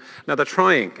sense, Now they're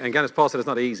trying, and again, as Paul said, it's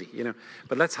not easy,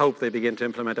 But let's hope they begin to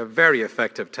implement a very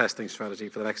effective testing strategy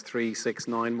for the next 3, 6,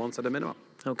 9 months at a minimum.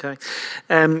 Okay.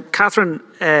 Catherine,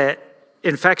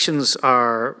 infections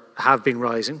have been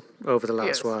rising over the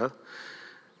last while.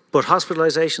 But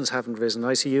hospitalisations haven't risen,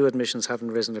 ICU admissions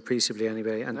haven't risen appreciably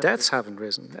anyway, and deaths haven't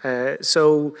risen.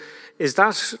 So is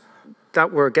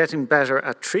that we're getting better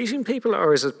at treating people,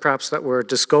 or is it perhaps that we're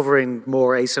discovering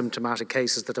more asymptomatic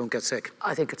cases that don't get sick?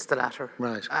 I think it's the latter.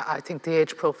 Right. I think the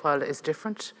age profile is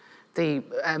different.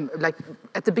 Like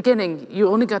at the beginning, you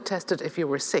only got tested if you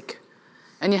were sick.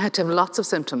 And you had to have lots of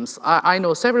symptoms. I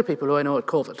know several people who I know had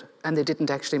COVID, and they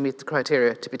didn't actually meet the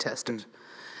criteria to be tested.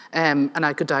 And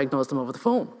I could diagnose them over the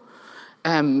phone.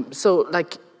 So,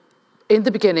 like, in the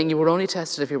beginning, you were only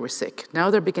tested if you were sick. Now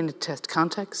they're beginning to test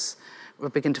contacts. We're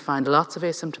beginning to find lots of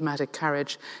asymptomatic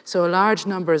carriage. So large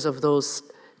numbers of those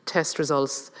test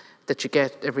results that you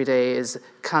get every day is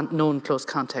known close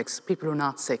contacts, people who are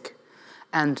not sick.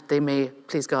 And they may,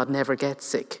 please God, never get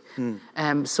sick.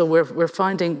 So we're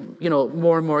finding,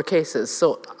 more and more cases.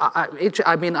 So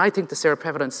I mean, I think the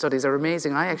seroprevalence studies are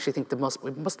amazing. I actually think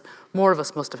more of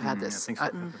us must have had this. I think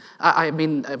so. I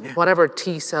mean, whatever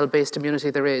T cell based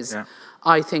immunity there is,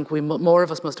 I think more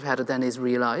of us must have had it than is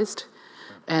realised,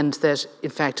 and that in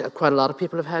fact quite a lot of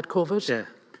people have had COVID. Yeah.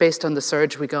 Based on the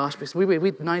surge we got, because we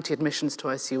had 90 admissions to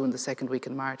ICU in the second week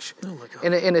in March. Oh my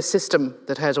God. In a system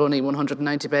that had only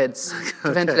 190 beds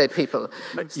to ventilate people.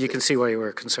 You can see why you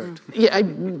were concerned. Yeah,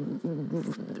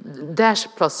 that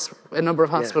plus a number of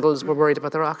hospitals were worried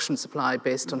about their oxygen supply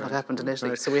based on what happened in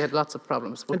Italy. So we had lots of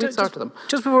problems. But we sorted them.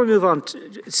 Just before we move on,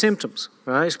 symptoms,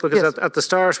 right? Because at the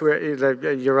start,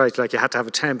 you're right, like you had to have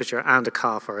a temperature and a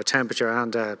cough, or a temperature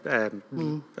and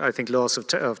I think loss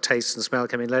of taste and smell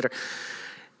came in later.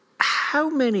 How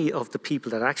many of the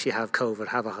people that actually have COVID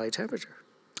have a high temperature?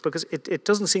 Because it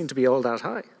doesn't seem to be all that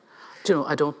high. Do you know,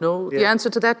 I don't know the answer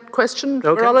to that question.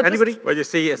 Okay. Anybody? Well, you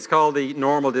see, it's called the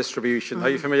normal distribution. Are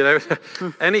you familiar with it?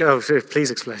 Oh, please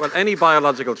explain. Well, any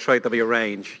biological trait, there'll be a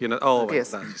range,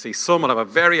 always that. You see, some will have a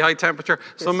very high temperature,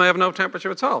 some may have no temperature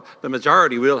at all. The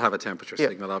majority will have a temperature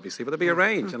signal, obviously, but there'll be a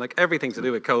range. And like everything to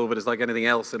do with COVID is like anything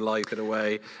else in life, in a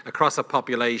way. Across a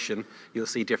population, you'll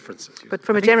see differences. But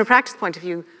from a general practice point of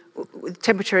view,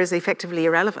 temperature is effectively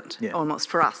irrelevant almost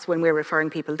for us when we're referring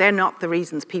people. They're not the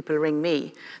reasons people ring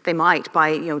me. They might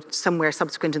by, somewhere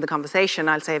subsequent in the conversation,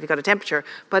 I'll say, have you got a temperature?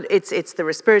 But it's the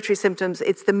respiratory symptoms,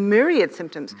 it's the myriad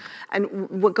symptoms.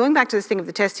 And going back to this thing of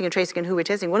the testing and tracing and who we're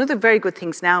testing, one of the very good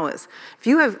things now is if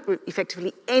you have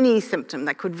effectively any symptom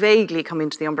that could vaguely come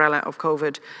into the umbrella of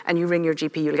COVID and you ring your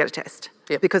GP, you'll get a test.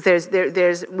 Because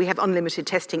we have unlimited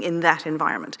testing in that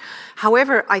environment.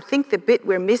 However, I think the bit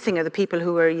we're missing are the people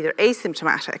who are either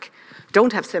asymptomatic,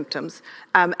 don't have symptoms,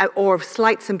 or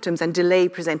slight symptoms and delay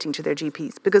presenting to their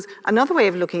GPs. Because another way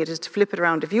of looking at it is to flip it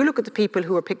around. If you look at the people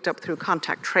who are picked up through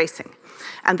contact tracing,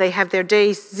 and they have their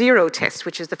day 0 test,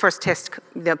 which is the first test,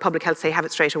 the public health say have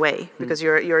it straight away, because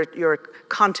you're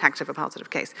contact of a positive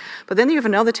case. But then you have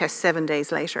another test 7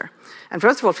 days later. And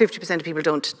first of all, 50% of people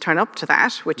don't turn up to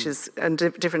that, which is a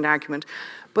different argument.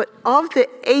 But of the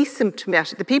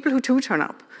asymptomatic, the people who do turn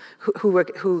up, who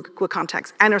were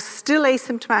contacts and are still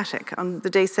asymptomatic on the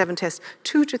day 7 test,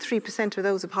 2 to 3% of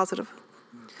those are positive.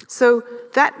 So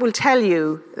that will tell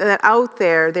you that out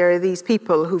there are these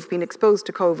people who've been exposed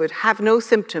to COVID, have no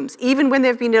symptoms, even when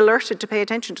they've been alerted to pay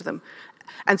attention to them.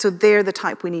 And so they're the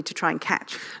type we need to try and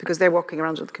catch because they're walking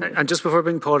around in the community. And just before I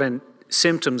bring Paul in,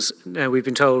 symptoms, we've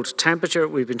been told temperature,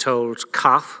 we've been told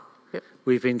cough,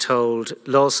 we've been told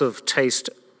loss of taste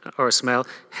or smell,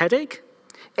 headache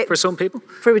for some people?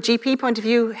 From a GP point of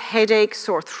view, headache,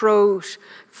 sore throat,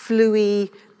 flu-y,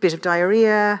 bit of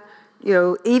diarrhea,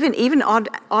 even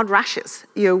odd rashes.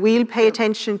 We'll pay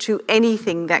attention to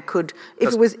anything that could,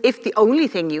 if the only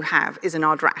thing you have is an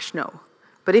odd rash, no.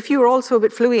 But if you're also a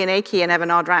bit flu-y and achy and have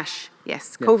an odd rash,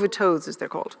 yes, COVID toes as they're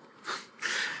called.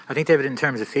 I think, David, in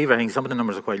terms of fever, I think some of the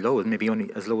numbers are quite low, maybe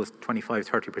only as low as 25,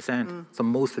 30%. So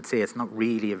most would say it's not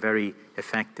really a very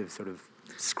effective sort of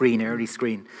early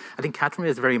screen. I think Catherine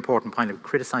raised a very important point. I've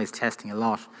criticised testing a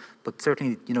lot, but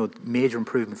certainly, major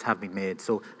improvements have been made.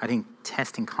 So I think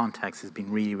testing contacts has been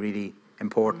really, really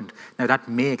important. Now that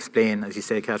may explain, as you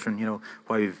say, Catherine,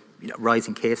 why we've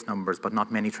rising case numbers, but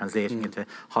not many translating into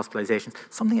hospitalizations.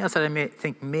 Something else that I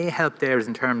think may help there is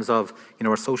in terms of,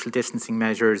 our social distancing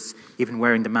measures, even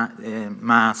wearing the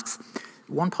masks.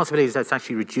 One possibility is that's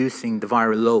actually reducing the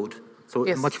viral load. So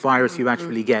how much virus you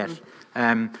actually get.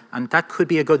 And that could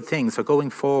be a good thing. So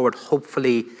going forward,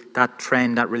 hopefully that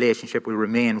trend, that relationship will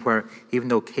remain where even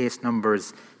though case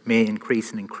numbers may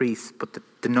increase, but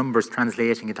the numbers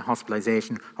translating into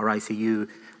hospitalisation or ICU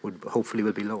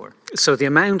will be lower. So the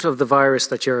amount of the virus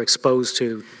that you're exposed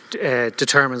to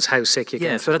determines how sick you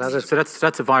get. Yeah, so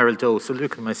that's a viral dose. So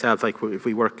look at myself, like if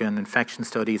we work in infection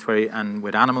studies and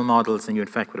with animal models and you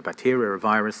infect with a bacteria or a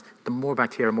virus, the more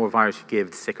bacteria, more virus you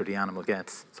give, the sicker the animal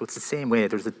gets. So it's the same way,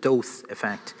 there's a dose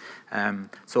effect.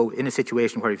 So in a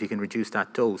situation where if you can reduce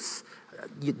that dose,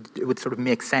 it would sort of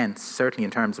make sense, certainly in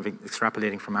terms of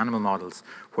extrapolating from animal models,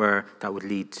 where that would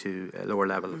lead to a lower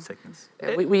level of sickness.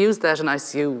 We used that in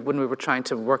ICU when we were trying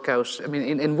to work out,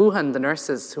 in Wuhan, the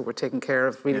nurses who were taking care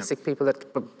of really sick people,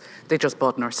 they just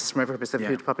bought nurses from every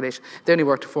huge population. They only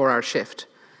worked a 4-hour shift.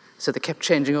 So they kept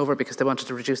changing over because they wanted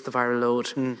to reduce the viral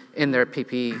load in their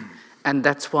PPE. And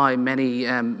that's why many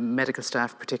medical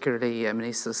staff, particularly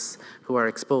meniscus, who are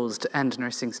exposed, and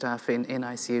nursing staff in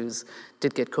ICUs,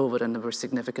 did get COVID, and there were a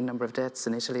significant number of deaths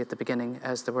in Italy at the beginning,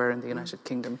 as there were in the United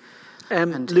Kingdom.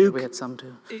 And Luke, we had some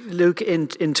too. Luke,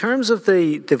 in terms of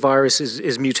the virus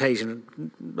is mutating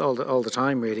all the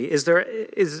time, really.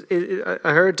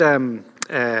 I heard David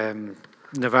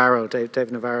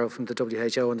Navarro from the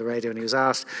WHO on the radio, and he was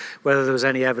asked whether there was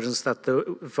any evidence that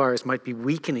the virus might be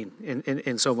weakening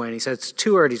in some way, and he said it's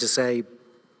too early to say,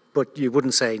 but you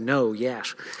wouldn't say no yet.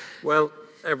 Well,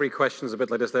 every question is a bit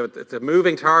like this. It's a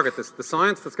moving target. The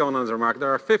science that's going on is remarkable.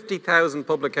 There are 50,000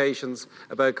 publications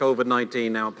about COVID-19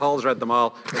 now, and Paul's read them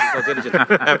all. But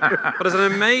there's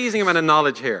an amazing amount of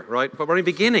knowledge here, right? But we're in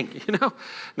the beginning,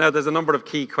 Now, there's a number of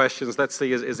key questions. Let's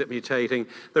see, is it mutating?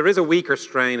 There is a weaker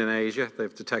strain in Asia.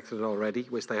 They've detected it already,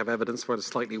 which they have evidence for. It's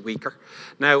slightly weaker.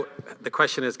 Now, the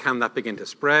question is, can that begin to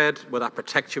spread? Will that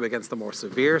protect you against the more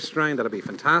severe strain? That'll be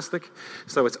fantastic.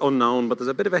 So it's unknown, but there's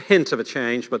a bit of a hint of a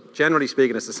change. But generally speaking,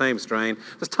 and it's the same strain.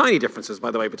 There's tiny differences,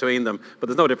 by the way, between them, but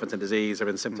there's no difference in disease or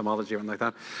in symptomology or anything like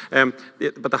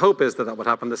that. But the hope is that that would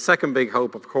happen. The second big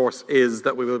hope, of course, is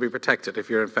that we will be protected if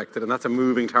you're infected, and that's a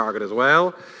moving target as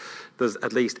well. There's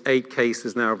at least 8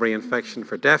 cases now of reinfection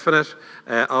for definite.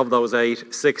 Of those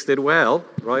 8, 6 did well,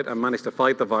 right, and managed to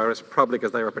fight the virus, probably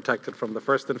because they were protected from the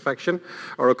first infection,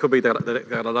 or it could be that they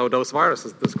got a low-dose virus.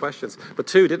 There's questions. But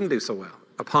 2 didn't do so well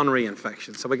upon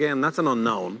reinfection. So again, that's an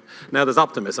unknown. Now, there's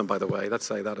optimism, by the way. Let's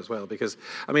say that as well, because,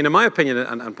 I mean, in my opinion,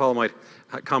 and Paul might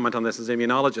comment on this as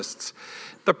immunologists,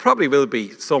 there probably will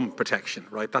be some protection,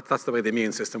 right? That's the way the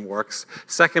immune system works.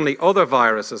 Secondly, other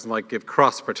viruses might give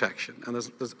cross-protection. And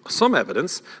there's some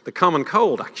evidence the common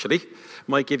cold, actually,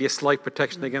 might give you slight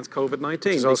protection against COVID-19.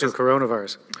 There's also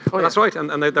coronavirus. That's right,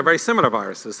 and they're very similar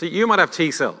viruses. So you might have T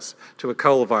cells to a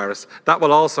cold virus. That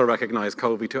will also recognize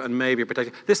COVID-2 and maybe protect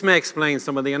you. This may explain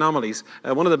some of the anomalies.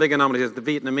 One of the big anomalies is the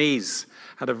Vietnamese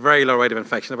had a very low rate of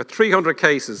infection. There were 300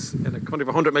 cases in a country of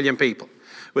 100 million people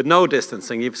with no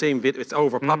distancing. You've seen it's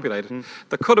overpopulated.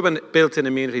 There could have been built-in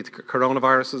immunity to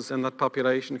coronaviruses in that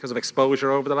population because of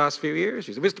exposure over the last few years.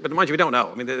 But mind you, we don't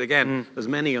know. I mean, again, there's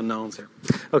many unknowns here.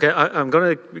 Okay, I'm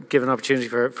going to give an opportunity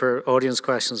for audience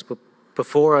questions, but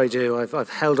before I do, I've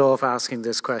held off asking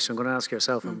this question. I'm going to ask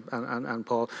yourself and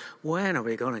Paul, when are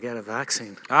we going to get a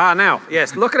vaccine? Now,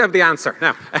 yes, look at the answer.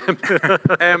 Now,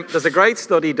 there's a great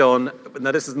study done.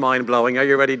 Now, this is mind-blowing. Are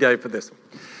you ready, Dave, for this one?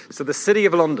 So the City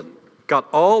of London got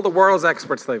all the world's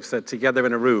experts, they've said, together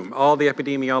in a room, all the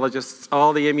epidemiologists,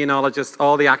 all the immunologists,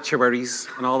 all the actuaries,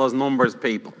 and all those numbers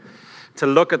people, to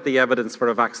look at the evidence for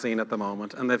a vaccine at the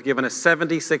moment. And they've given a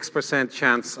 76%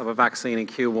 chance of a vaccine in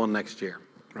Q1 next year,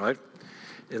 right?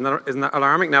 Isn't that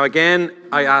alarming? Now, again,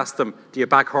 I asked them, do you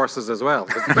back horses as well?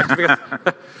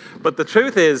 But the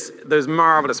truth is, there's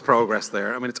marvellous progress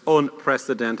there. I mean, it's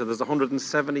unprecedented. There's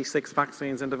 176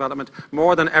 vaccines in development,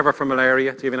 more than ever for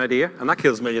malaria, to give you an idea, and that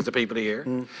kills millions of people a year.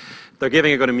 They're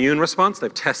giving a good immune response.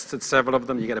 They've tested several of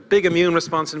them. You get a big immune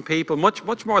response in people,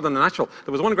 much more than the natural.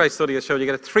 There was one great study that showed you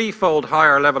get a 3-fold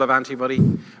higher level of antibody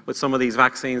with some of these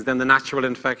vaccines than the natural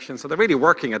infection. So they're really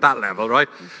working at that level, right?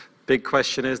 Big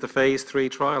question is the phase 3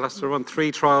 trial has to run.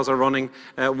 3 trials are running.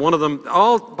 One of them,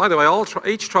 by the way,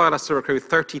 each trial has to recruit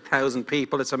 30,000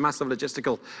 people. It's a massive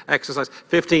logistical exercise.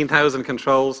 15,000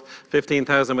 controls,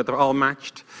 15,000 with all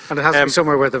matched. And it has to be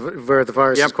somewhere where the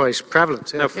virus is quite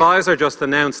prevalent. Now, Pfizer just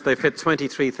announced they've hit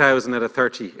 23,000 out of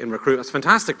 30 in recruit. That's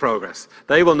fantastic progress.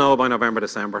 They will know by November,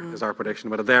 December, is our prediction,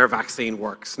 whether their vaccine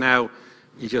works. Now,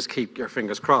 you just keep your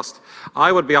fingers crossed.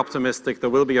 I would be optimistic there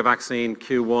will be a vaccine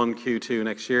Q1, Q2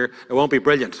 next year. It won't be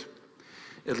brilliant.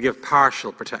 It'll give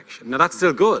partial protection. Now, that's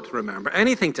still good, remember.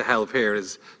 Anything to help here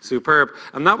is superb.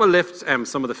 And that will lift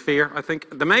some of the fear, I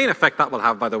think. The main effect that will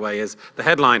have, by the way, is the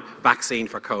headline, vaccine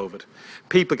for COVID.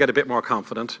 People get a bit more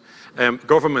confident.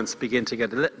 Governments begin to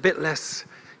get a bit less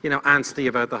angsty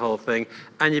about the whole thing,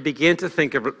 and you begin to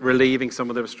think of relieving some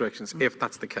of the restrictions, if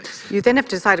that's the case. You then have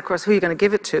to decide, of course, who you're going to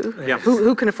give it to,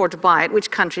 who can afford to buy it,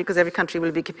 which country, because every country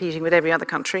will be competing with every other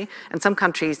country, and some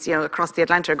countries, across the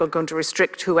Atlantic are going to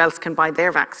restrict who else can buy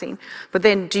their vaccine. But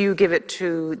then, do you give it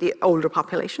to the older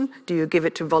population? Do you give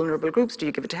it to vulnerable groups? Do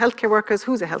you give it to healthcare workers?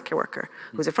 Who's a healthcare worker?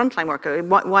 Who's a frontline worker?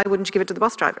 Why wouldn't you give it to the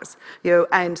bus drivers?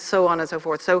 And so on and so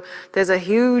forth. So there's a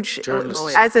huge...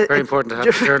 Journalists. Very important to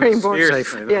have journalists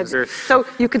safe. Yes. So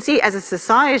you can see, as a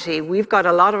society, we've got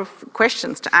a lot of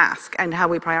questions to ask and how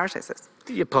we prioritise this.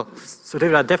 Yeah, Paul. So,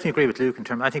 David, I definitely agree with Luke in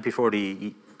terms. I think before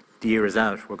the year is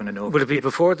out, we're going to know. Will it be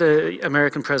before the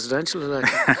American presidential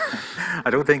election? I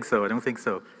don't think so.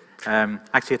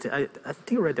 Actually, I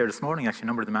think I read there this morning. Actually, a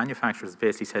number of the manufacturers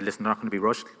basically said, "Listen, they're not going to be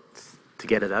rushed to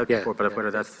get it out before." But whether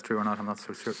that's true or not, I'm not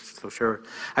so sure.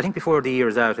 I think before the year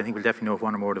is out, I think we'll definitely know if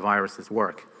one or more of the viruses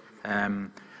work.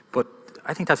 But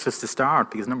I think that's just the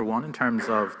start, because number one, in terms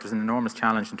of, there's an enormous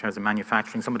challenge in terms of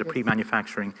manufacturing. Some of the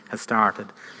pre-manufacturing has started.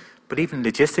 But even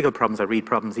logistical problems, I read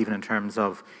problems even in terms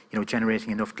of, generating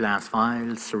enough glass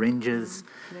vials, syringes.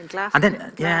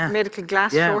 Medical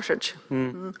glass shortage.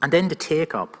 And then the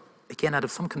take-up, again, out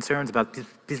of some concerns about,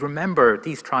 because remember,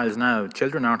 these trials now,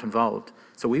 children aren't involved.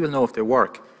 So we will know if they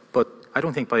work. But I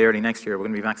don't think by early next year we're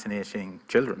going to be vaccinating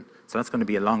children. So that's going to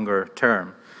be a longer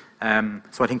term.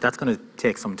 So I think that's going to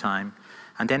take some time.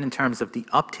 And then in terms of the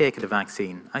uptake of the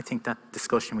vaccine, I think that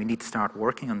discussion, we need to start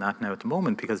working on that now at the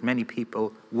moment, because many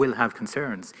people will have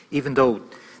concerns, even though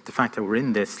the fact that we're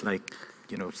in this,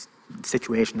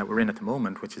 situation that we're in at the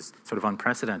moment, which is sort of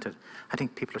unprecedented, I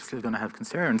think people are still going to have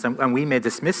concerns. And we may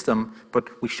dismiss them, but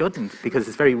we shouldn't, because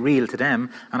it's very real to them.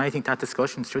 And I think that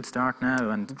discussion should start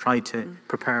now and try to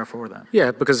prepare for that.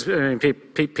 Yeah, because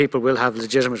people will have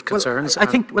legitimate concerns. I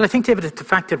think, David, the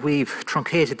fact that we've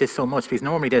truncated this so much, because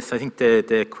normally I think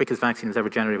the quickest vaccine was ever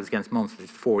generated was against mumps, which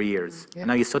is 4 years. Yeah. And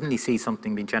now you suddenly see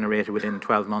something being generated within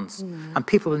 12 months. And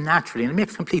people will naturally, and it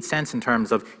makes complete sense in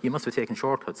terms of, you must have taken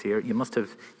shortcuts here, you must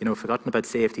have, forgotten about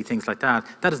safety, things like that.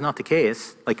 That is not the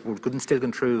case. Like, we're still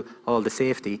going through all the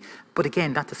safety. But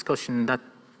again, that discussion, that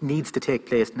needs to take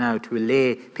place now to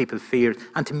allay people's fears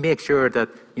and to make sure that,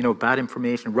 bad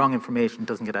information, wrong information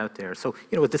doesn't get out there. So,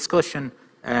 a discussion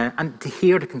and to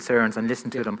hear the concerns and listen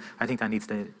to them, I think that needs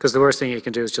to... Because the worst thing you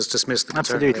can do is just dismiss the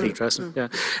concern. Absolutely.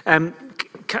 Yeah.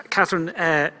 Catherine,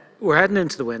 we're heading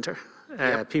into the winter.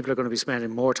 People are going to be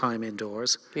spending more time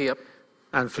indoors. Yep.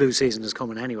 And flu season is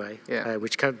coming anyway,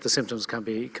 which the symptoms can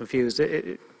be confused.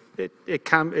 It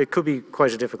could be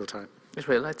quite a difficult time. It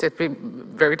will. It'd be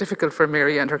very difficult for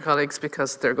Mary and her colleagues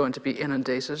because they're going to be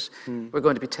inundated. We're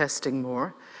going to be testing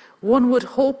more. One would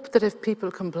hope that if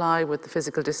people comply with the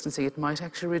physical distancing, it might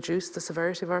actually reduce the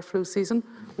severity of our flu season.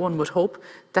 One would hope.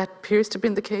 That appears to have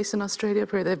been the case in Australia,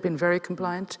 where they've been very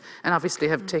compliant and obviously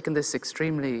have taken this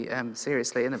extremely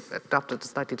seriously and have adopted a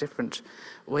slightly different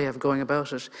way of going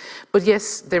about it. But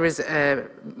yes, there is a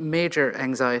major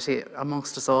anxiety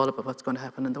amongst us all about what's going to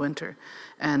happen in the winter.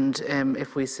 And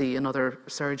if we see another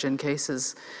surge in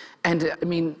cases, and I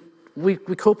mean, we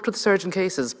coped with the surge in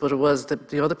cases, but it was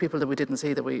the other people that we didn't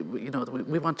see that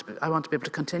I want to be able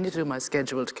to continue to do my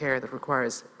scheduled care that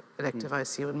requires elective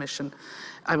ICU admission.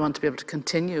 I want to be able to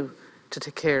continue to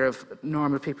take care of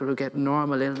normal people who get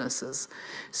normal illnesses.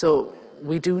 So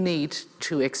we do need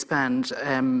to expand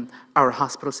our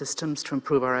hospital systems, to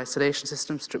improve our isolation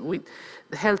systems. The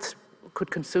health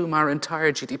could consume our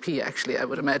entire GDP, actually, I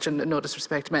would imagine. No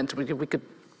disrespect meant. We could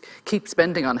keep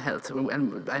spending on health,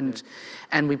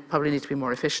 and we probably need to be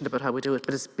more efficient about how we do it.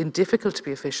 But it's been difficult to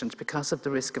be efficient because of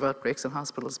the risk of outbreaks in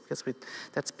hospitals, because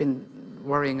that's been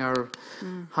worrying our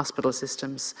hospital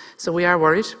systems. So we are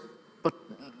worried, but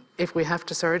if we have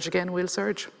to surge again, we'll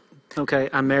surge. Okay,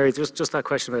 and Mary, just that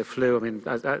question about flu. I mean,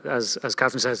 as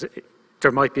Catherine says,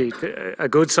 there might be a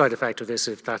good side effect of this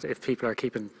if people are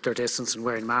keeping their distance and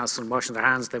wearing masks and washing their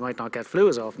hands, they might not get flu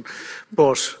as often.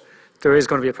 But there is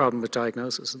going to be a problem with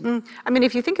diagnosis. I mean,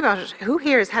 if you think about it, who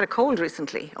here has had a cold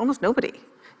recently? Almost nobody.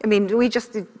 I mean,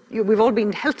 we've all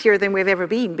been healthier than we've ever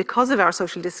been because of our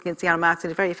social distancing, our masks,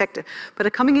 and it's very effective.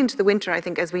 But coming into the winter, I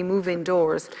think as we move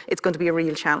indoors, it's going to be a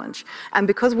real challenge. And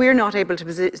because we're not able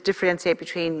to differentiate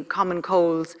between common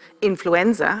colds,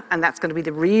 influenza, and that's going to be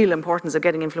the real importance of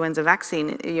getting influenza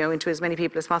vaccine, into as many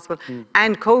people as possible,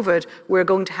 and COVID, we're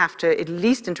going to have to at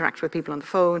least interact with people on the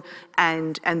phone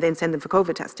and then send them for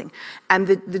COVID testing. And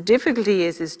the difficulty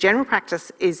is general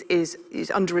practice is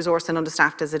under-resourced and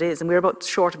understaffed as it is, and we're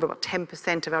short of about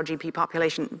 10% of our GP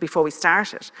population before we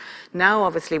started. Now,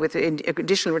 obviously, with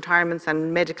additional retirements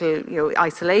and medical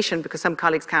isolation, because some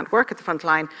colleagues can't work at the front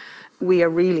line, we are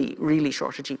really, really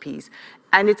short of GPs.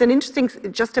 And it's an interesting,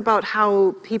 just about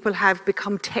how people have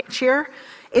become tetchier.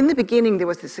 In the beginning, there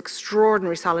was this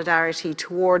extraordinary solidarity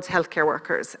towards healthcare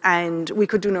workers, and we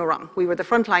could do no wrong. We were the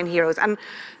frontline heroes. And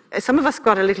some of us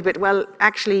got a little bit, well,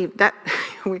 actually, that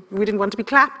we didn't want to be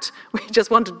clapped. We just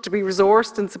wanted to be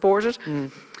resourced and supported.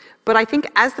 But I think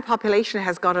as the population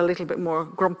has got a little bit more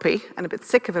grumpy and a bit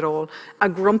sick of it all, a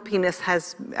grumpiness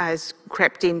has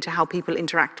crept into how people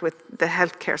interact with the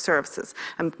healthcare services.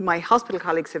 And my hospital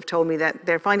colleagues have told me that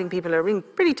they're finding people are being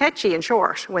pretty tetchy and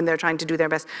short when they're trying to do their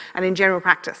best. And in general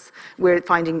practice, we're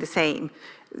finding the same,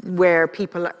 where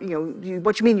people, what do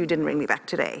you mean you didn't ring me back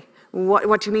today?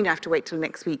 What do you mean I have to wait till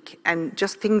next week? And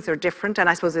just things are different. And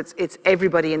I suppose it's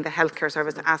everybody in the healthcare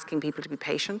service asking people to be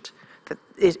patient, that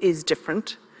it is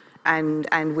different. And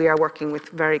we are working with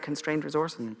very constrained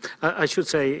resources. I should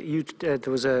say, there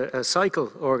was a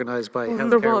cycle organised by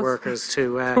healthcare workers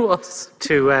to... I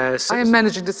am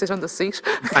managing to sit on the seat.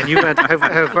 And you went,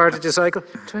 how far did you cycle?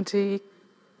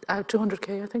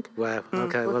 200k, I think. Wow,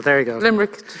 okay, well, there you go.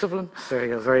 Limerick to Dublin. There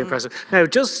you go, very impressive. Now,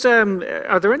 just,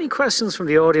 are there any questions from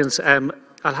the audience? I'll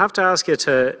have to ask you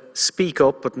to speak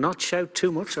up, but not shout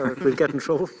too much, or we'll get in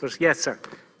trouble. But yes, sir.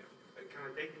 Can I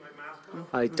take my mask off?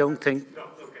 I don't think...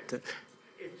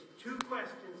 It's two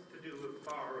questions to do with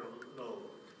viral load.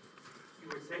 You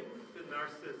were saying the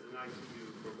nurses in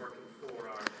ICU were working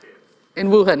 4-hour shifts. In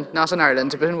Wuhan, not in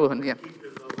Ireland, but in Wuhan, yeah. Keep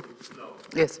the load low.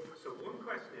 Yes. So one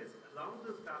question is, how long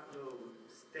does that load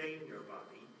stay in your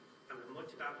body, and how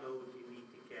much of that load do you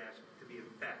need to get to be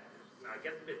infected? Now, I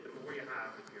get the bit, the more you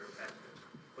have, if you're infected.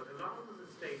 But how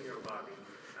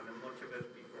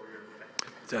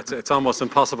It's almost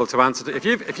impossible to answer. If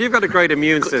you've got a great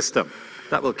immune system,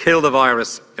 that will kill the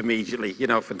virus immediately. You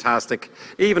know, fantastic.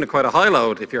 Even at quite a high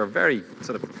load, if you're very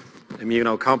sort of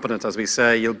immunocompetent, as we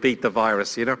say, you'll beat the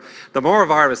virus. You know, the more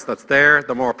virus that's there,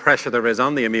 the more pressure there is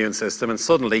on the immune system, and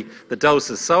suddenly the dose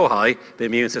is so high, the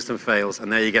immune system fails, and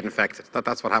now you get infected.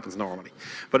 That's what happens normally.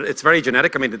 But it's very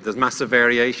genetic. I mean, there's massive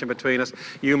variation between us.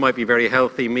 You might be very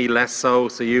healthy, me less so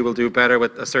you will do better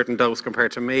with a certain dose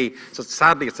compared to me. So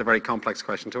sadly, it's a very complex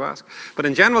question to ask. But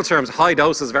in general terms, high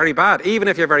dose is very bad. Even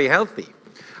if you're very healthy,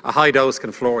 a high dose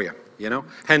can floor you. You know,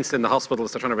 hence in the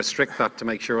hospitals they're trying to restrict that to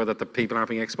make sure that the people aren't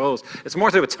being exposed. It's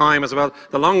more to do with time as well.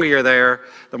 The longer you're there,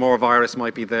 the more virus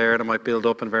might be there, and it might build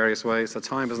up in various ways. So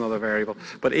time is another variable.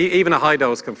 But even a high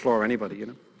dose can floor anybody, you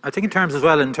know. I think in terms of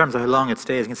how long it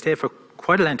stays, it can stay for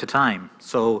quite a length of time.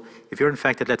 So if you're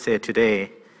infected, let's say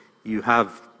today, you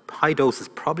have high doses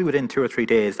probably within 2 or 3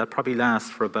 days. That probably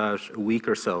lasts for about a week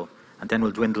or so, and then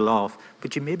will dwindle off.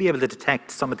 But you may be able to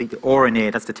detect some of the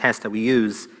RNA, that's the test that we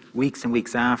use, weeks and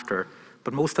weeks after.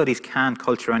 But most studies can't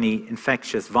culture any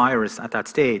infectious virus at that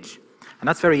stage. And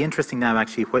that's very interesting now,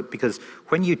 actually, because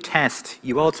when you test,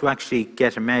 you also actually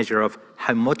get a measure of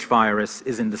how much virus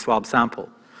is in the swab sample.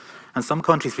 And some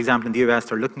countries, for example, in the US,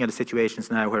 are looking at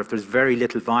situations now where if there's very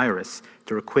little virus,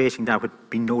 they're equating that with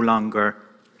being no longer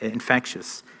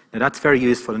infectious. Now, that's very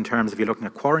useful in terms of you're looking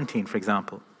at quarantine, for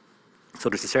example. So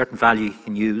there's a certain value you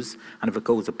can use, and if it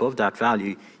goes above that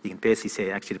value, you can basically say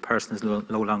actually the person is no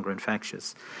longer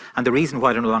infectious. And the reason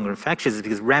why they're no longer infectious is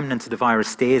because remnants of the virus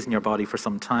stays in your body for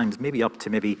some time, maybe up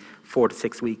to 4 to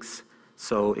 6 weeks.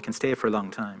 So it can stay for a long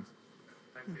time.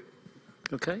 Thank you.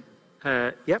 Okay.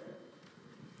 Thank Yep. you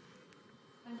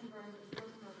very much.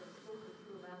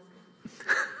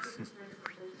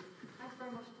 Thanks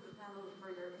very much to the panel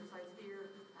for your insights here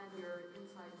and your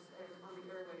insights on the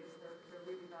airways. They're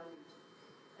really valued.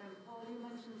 Paul, you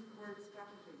mentioned the word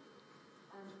strategy.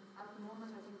 And at the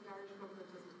moment, I think the Irish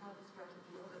government doesn't have a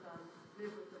strategy other than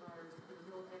live with the virus. There's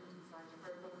no end in sight. I've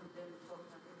heard government then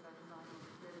talking, I think, about a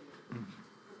 9-month period.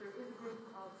 But there is a group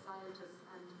of scientists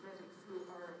and medics who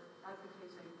are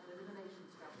advocating an elimination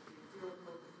strategy, a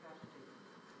zero-COVID strategy.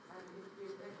 And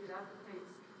it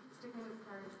advocates sticking with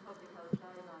current public health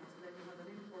guidelines, and then you have an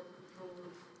import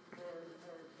control,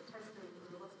 a testing, a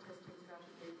robust testing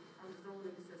strategy, and a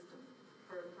zoning system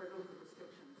for local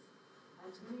restrictions. And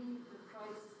to me, the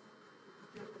prize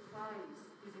is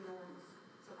enormous.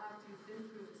 So after you've been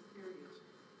through this period,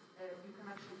 you can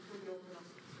actually fully open up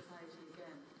society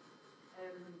again,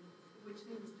 which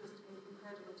seems just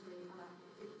incredible to me.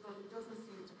 But it doesn't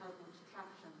seem to have much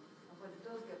traction. And when it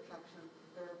does get traction,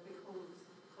 there are big holes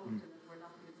poked in it where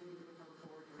nothing is needed with no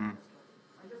border, etc.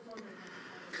 I'm just wondering how you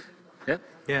think about that.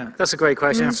 Yeah, that's a great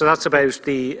question. So that's about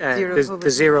the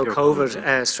zero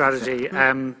COVID strategy.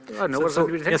 I don't know,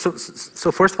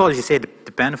 so first of all, as you say,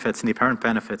 the benefits and the apparent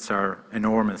benefits are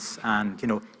enormous, and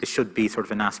it should be sort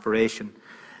of an aspiration.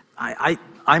 I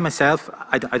myself,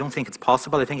 I don't think it's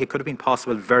possible. I think it could have been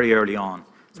possible very early on.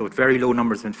 So with very low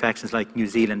numbers of infections like New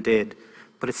Zealand did.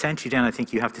 But essentially then I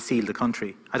think you have to seal the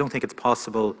country. I don't think it's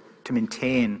possible to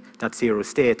maintain that zero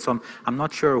state. So I'm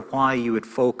not sure why you would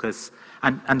focus.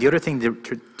 And the other thing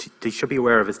they should be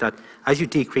aware of is that as you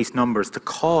decrease numbers, the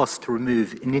cost to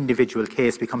remove an individual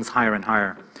case becomes higher and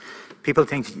higher. People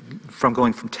think from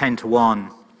going from 10 to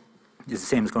 1 is the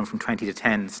same as going from 20 to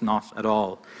 10. It's not at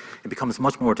all. It becomes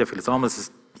much more difficult. It's almost as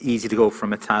easy to go from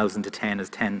 1,000 to 10 as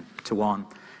 10 to 1.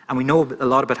 And we know a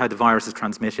lot about how the virus is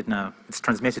transmitted now. It's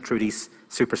transmitted through these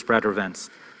super spreader events.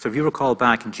 So if you recall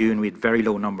back in June, we had very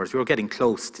low numbers. We were getting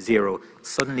close to zero.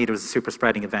 Suddenly there was a super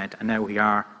spreading event, and now we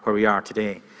are where we are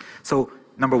today. So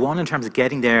number one, in terms of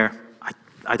getting there,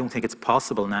 I don't think it's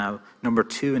possible now. Number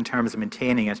two, in terms of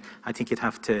maintaining it, I think you'd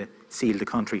have to seal the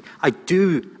country. I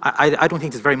don't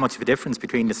think there's very much of a difference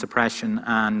between the suppression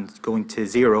and going to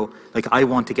zero. Like, I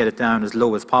want to get it down as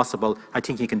low as possible. I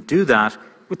think you can do that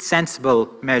with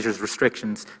sensible measures,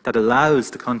 restrictions that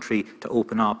allows the country to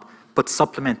open up, but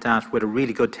supplement that with a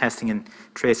really good testing and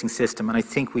tracing system. And I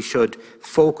think we should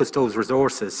focus those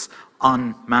resources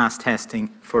on mass testing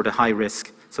for the high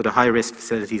risk. So the high risk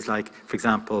facilities like, for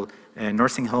example,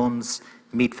 nursing homes,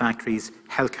 meat factories,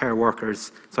 healthcare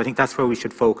workers. So I think that's where we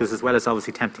should focus, as well as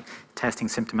obviously testing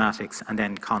symptomatics and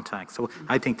then contacts. So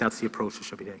I think that's the approach that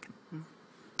should be taken.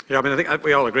 Yeah, I mean, I think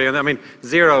we all agree on that. I mean,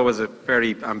 0 was a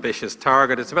very ambitious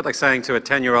target. It's a bit like saying to a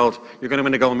 10-year-old, you're going to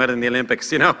win a gold medal in the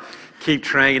Olympics, you know, keep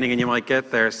training and you might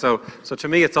get there. So to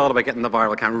me, it's all about getting the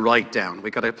viral count right down.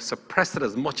 We've got to suppress it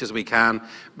as much as we can.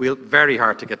 Very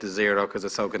hard to get to 0 because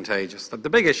it's so contagious. The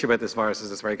big issue about this virus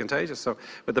is it's very contagious. So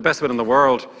with the best of it in the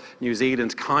world, New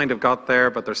Zealand kind of got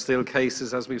there, but there's still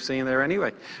cases, as we've seen there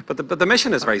anyway. But the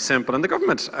mission is very simple, and the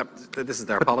government, this is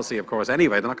their policy, of course,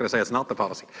 anyway. They're not going to say it's not the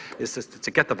policy. It's just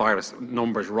to get the virus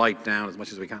numbers right down as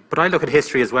much as we can. But I look at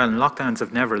history as well, and lockdowns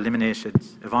have never eliminated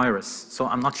a virus. So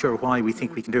I'm not sure why we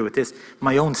think we can do it with this.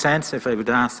 My own sense, if I would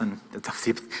ask, and it's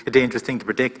obviously a dangerous thing to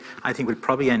predict, I think we'll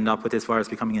probably end up with this virus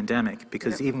becoming endemic.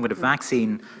 Because even with a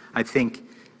vaccine, I think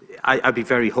I'd be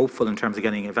very hopeful in terms of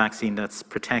getting a vaccine that's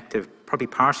protective, probably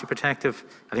partially protective.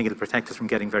 I think it'll protect us from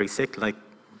getting very sick, like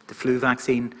the flu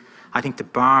vaccine. I think the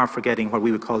bar for getting what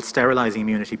we would call sterilizing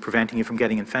immunity, preventing you from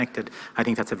getting infected, I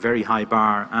think that's a very high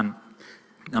bar, and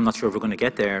I'm not sure if we're going to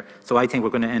get there. So I think we're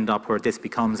going to end up where this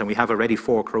becomes, and we have already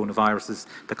 4 coronaviruses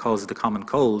that causes the common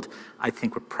cold. I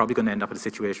think we're probably going to end up in a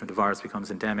situation where the virus becomes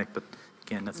endemic, but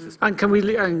again, that's just... And can we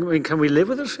live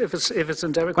with it if it's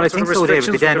endemic? Well, I think so,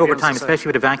 David, but then over time, especially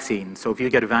with a vaccine. So if you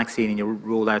get a vaccine and you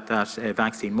roll out that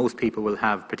vaccine, most people will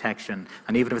have protection.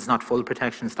 And even if it's not full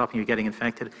protection stopping you getting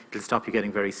infected, it'll stop you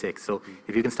getting very sick. So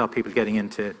if you can stop people getting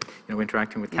into,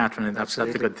 interacting with Catherine, and that's a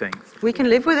good thing. We can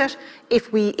live with it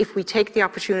if we take the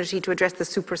opportunity to address the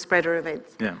super spreader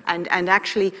events, and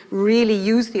actually really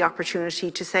use the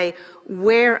opportunity to say,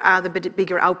 where are the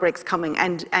bigger outbreaks coming,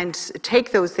 and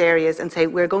take those areas and say,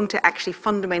 we're going to actually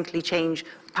fundamentally change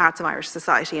parts of Irish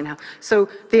society. And how. So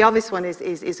the obvious one is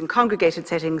in congregated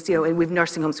settings, and with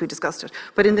nursing homes, we discussed it,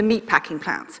 but in the meatpacking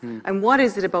plants. And what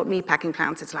is it about meatpacking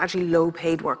plants? It's largely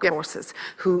low-paid workforces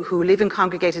who live in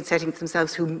congregated settings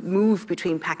themselves, who move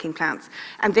between packing plants.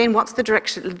 And then what's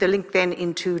the link then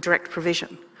into direct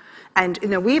provision? And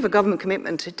we have a government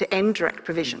commitment to end direct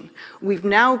provision. We've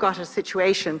now got a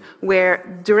situation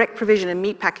where direct provision and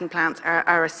meatpacking plants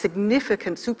are a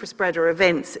significant super spreader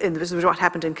events, and this is what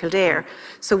happened in Kildare.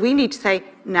 So we need to say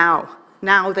now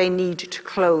they need to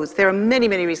close. There are many,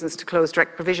 many reasons to close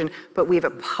direct provision, but we have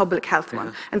a public health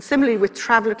one. And similarly with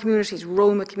traveller communities,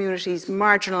 Roma communities,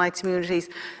 marginalised communities,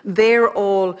 they're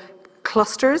all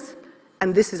clusters.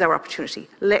 And this is our opportunity.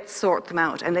 Let's sort them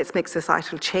out and let's make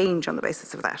societal change on the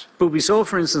basis of that. But we saw,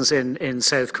 for instance, in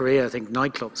South Korea, I think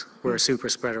nightclubs were a super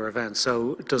spreader event.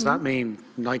 So does that mean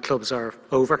nightclubs are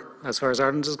over as far as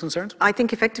Ireland is concerned? I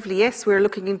think effectively, yes. We're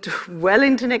looking well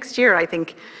into next year, I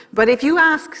think. But if you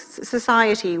ask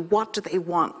society, what do they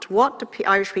want? What do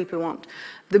Irish people want?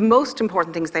 The most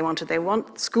important things they want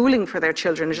schooling for their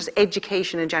children, just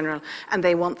education in general, and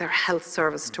they want their health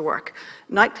service to work.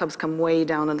 Nightclubs come way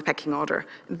down on the pecking order.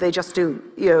 They just do,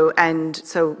 and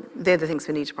so they're the things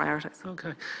we need to prioritise.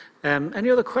 Okay. Any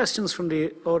other questions from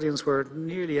the audience? We're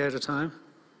nearly out of time.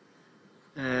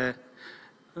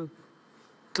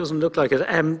 Doesn't look like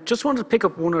it. Just wanted to pick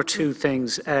up one or two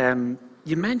things.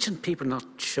 You mentioned people not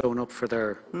showing up for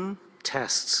their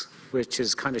tests, which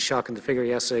is kind of shocking. The figure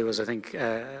yesterday was, I think,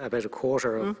 about a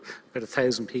quarter of about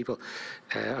 1,000 people.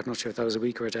 I'm not sure if that was a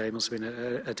week or a day. It must have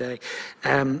been a day.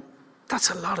 That's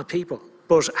a lot of people.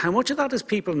 But how much of that is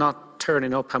people not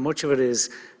turning up? How much of it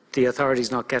is the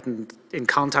authorities not getting in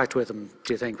contact with them,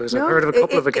 do you think? Because I've heard of a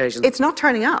couple of occasions. It's not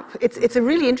turning up. It's a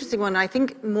really interesting one. I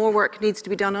think more work needs to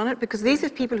be done on it, because these are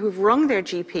people who've rung their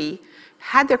GP,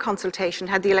 had their consultation,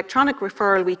 had the electronic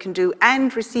referral we can do,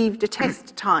 and received a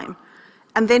test time,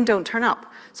 and then don't turn up.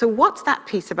 So what's that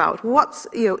piece about?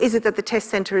 Is it that the test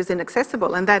centre is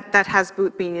inaccessible? And that has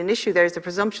been an issue. There's a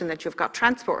presumption that you've got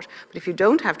transport. But if you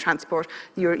don't have transport,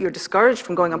 you're discouraged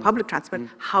from going on public transport.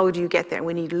 How do you get there?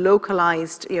 We need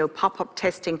localised, pop-up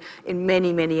testing in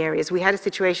many, many areas. We had a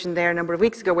situation there a number of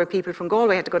weeks ago where people from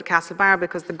Galway had to go to Castlebar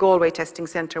because the Galway testing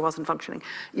centre wasn't functioning.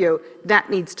 That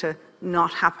needs to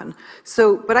not happen.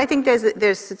 So, but I think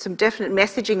there's some definite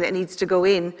messaging that needs to go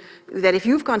in, that if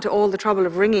you've gone to all the trouble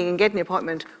of ringing and getting an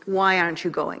appointment, why aren't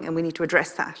you going? And we need to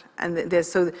address that. And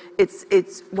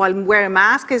it's while wearing a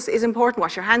mask is important,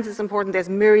 wash your hands is important, there's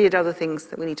myriad other things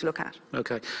that we need to look at.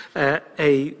 Okay.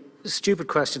 A stupid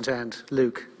question to end,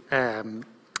 Luke.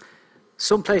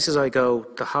 Some places I go,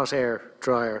 the hot air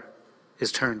dryer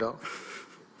is turned off.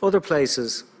 Other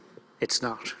places, it's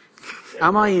not.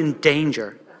 Am I in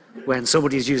danger when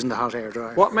somebody's using the hot air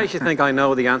dryer? What makes you think I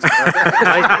know the answer to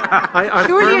that? I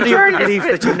Surely a firmly believe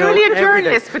that you know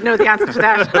everything. would know the answer to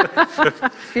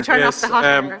that. You turn off the hot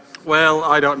air. Well,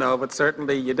 I don't know, but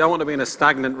certainly you don't want to be in a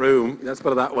stagnant room, let's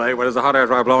put it that way, where there's a hot air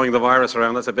dryer blowing the virus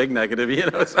around. That's a big negative, you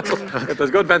know. So if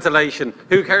there's good ventilation,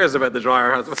 who cares about the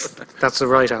dryer? That's the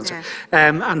right answer.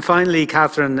 Yeah. And finally,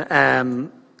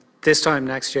 Catherine, this time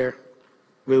next year,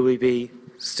 will we be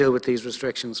still with these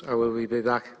restrictions, or will we be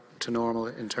back to normal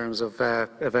in terms of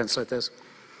events like this?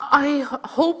 I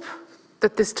hope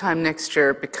that this time next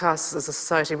year, because as a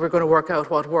society we're going to work out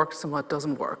what works and what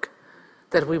doesn't work,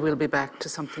 that we will be back to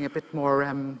something a bit more,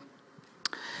 a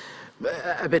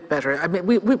bit better. I mean,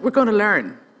 we're going to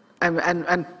learn,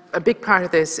 and a big part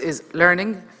of this is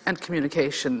learning and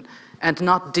communication, and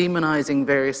not demonizing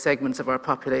various segments of our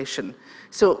population.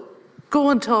 So go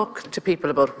and talk to people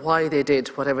about why they did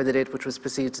whatever they did, which was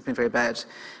perceived as being very bad.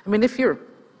 I mean, if you're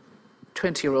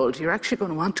 20-year-old, you're actually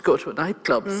going to want to go to a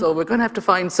nightclub. So we're going to have to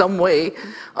find some way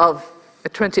of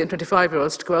 20 and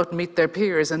 25-year-olds to go out and meet their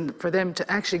peers, and for them to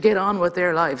actually get on with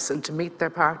their lives and to meet their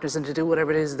partners and to do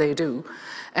whatever it is they do.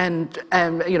 And,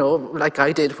 you know, like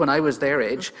I did when I was their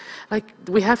age. Like,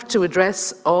 we have to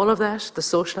address all of that, the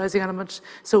socialising element.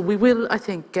 So we will, I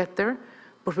think, get there,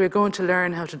 but we're going to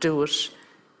learn how to do it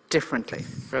differently.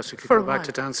 Perhaps we could go back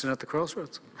to dancing at the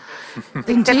crossroads.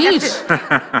 Indeed.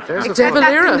 There's a Except fun.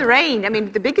 that's in the rain. I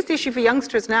mean, the biggest issue for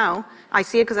youngsters now, I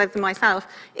see it because I've them myself,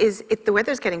 is the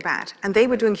weather's getting bad. And they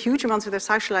were doing huge amounts of their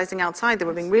socialising outside. They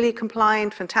were being really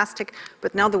compliant, fantastic,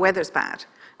 but now the weather's bad.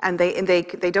 And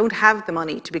they don't have the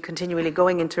money to be continually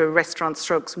going into restaurants,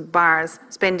 strokes, bars,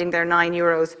 spending their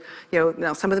 €9. You know,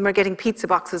 now some of them are getting pizza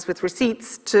boxes with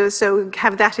receipts to so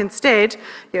have that instead.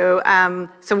 You know,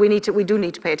 so we do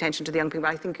need to pay attention to the young people.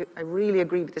 I really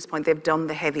agree with this point. They've done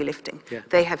the heavy lifting. Yeah.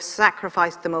 They have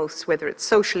sacrificed the most, whether it's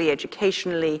socially,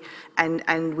 educationally,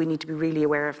 and we need to be really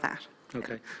aware of that.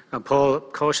 Okay. And Paul,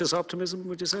 cautious optimism,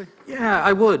 would you say? Yeah,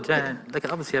 I would. Like,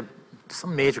 obviously, I have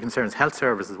some major concerns. Health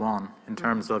service is one, in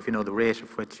terms of, you know, the rate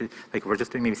of which, like, we're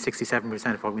just doing maybe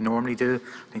 67% of what we normally do.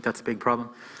 I think that's a big problem.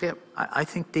 Yep. I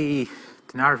think the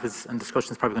narrative and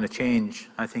discussion is probably going to change.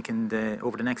 I think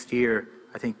over the next year,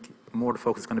 I think more the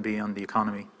focus is going to be on the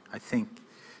economy. I think,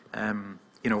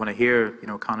 you know, when I hear, you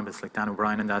know, economists like Dan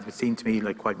O'Brien and that, it seem to me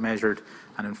like quite measured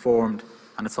and informed,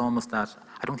 and it's almost that,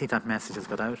 I don't think that message has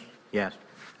got out yet.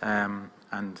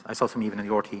 And I saw some even in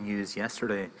the RT News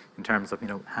yesterday in terms of, you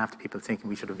know, half the people thinking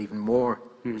we should have even more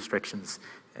restrictions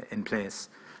in place.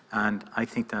 And I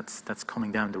think that's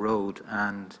coming down the road.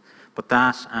 But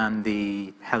that and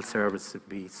the health service would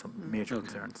be some major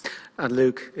concerns. And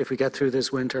Luke, if we get through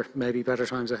this winter, maybe better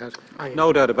times ahead.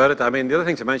 No doubt about it. I mean, the other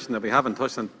thing to mention that we haven't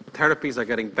touched on, therapies are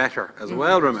getting better as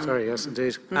well, remember? Sorry, yes,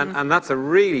 indeed. And that's a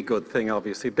really good thing,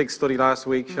 obviously. Big study last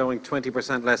week showing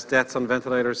 20% less deaths on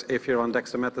ventilators if you're on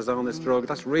dexamethasone, this drug.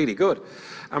 That's really good.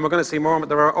 And we're going to see more.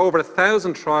 There are over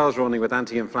 1,000 trials running with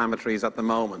anti-inflammatories at the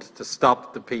moment to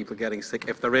stop the people getting sick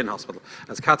if they're in hospital.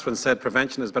 As Catherine said,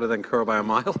 prevention is better than cure by a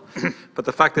mile. But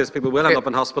the fact is, people will end up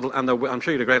in hospital, and I'm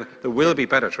sure you'd agree, there will be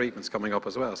better treatments coming up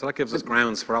as well. So that gives us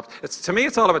grounds for to me,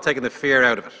 it's all about taking the fear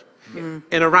out of it.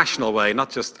 In a rational way,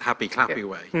 not just happy, clappy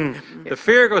way. The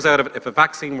fear goes out of it if a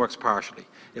vaccine works partially,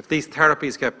 if these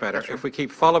therapies get better, if we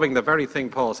keep following the very thing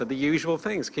Paul said, the usual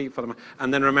things, keep following,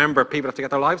 and then remember, people have to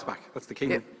get their lives back. That's the key.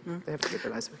 They have to get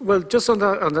their lives back. Well, just on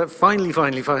that, finally,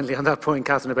 on that point,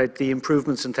 Catherine, about the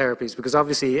improvements in therapies, because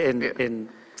obviously in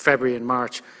February and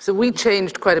March. So we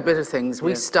changed quite a bit of things.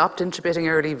 We stopped intubating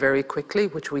early very quickly,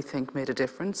 which we think made a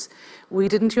difference. We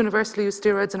didn't universally use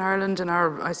steroids in Ireland, and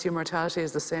our ICU mortality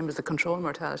is the same as the control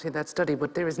mortality in that study,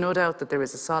 but there is no doubt that there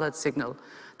is a solid signal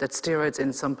that steroids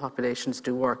in some populations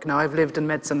do work. Now, I've lived in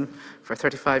medicine for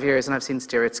 35 years, and I've seen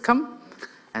steroids come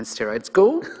and steroids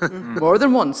go more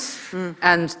than once.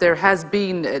 And there has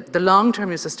been, the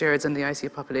long-term use of steroids in the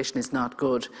ICU population is not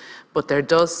good, but there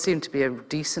does seem to be a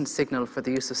decent signal for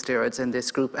the use of steroids in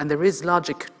this group, and there is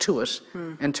logic to it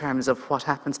in terms of what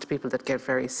happens to people that get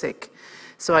very sick.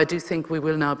 So I do think we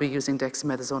will now be using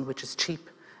dexamethasone, which is cheap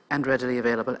and readily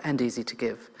available and easy to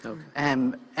give.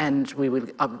 And we will,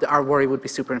 our worry would be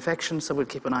superinfection, so we'll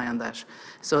keep an eye on that.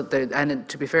 So, and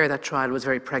to be fair, that trial was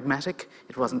very pragmatic.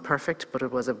 It wasn't perfect, but it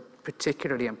was a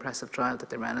particularly impressive trial that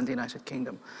they ran in the United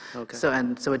Kingdom.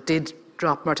 So it did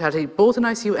drop mortality, both in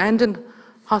ICU and in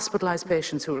hospitalised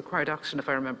patients who required oxygen, if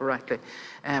I remember rightly.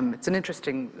 It's an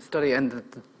interesting study, and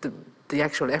the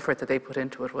actual effort that they put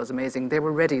into it was amazing. They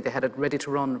were ready, they had it ready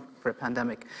to run for a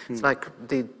pandemic. It's like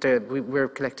we're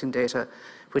collecting data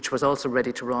which was also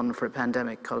ready to run for a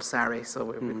pandemic called SARI,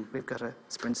 so we've got a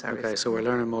sprint SARI. Okay, so we're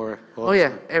learning more. Oh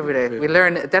yeah, every day. We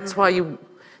learn, that's why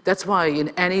That's why in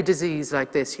any disease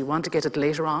like this, you want to get it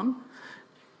later on.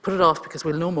 Put it off because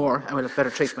we'll know more and we'll have better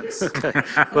treatments. Okay.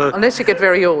 Well, unless you get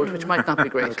very old, which might not be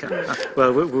great. Okay.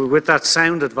 Well, with that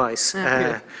sound advice,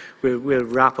 we'll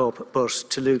wrap up. But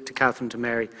to Luke, to Catherine, to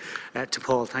Mary, to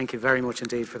Paul, thank you very much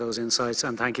indeed for those insights,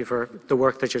 and thank you for the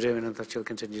work that you're doing and that you'll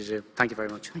continue to do. Thank you very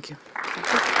much. Thank you.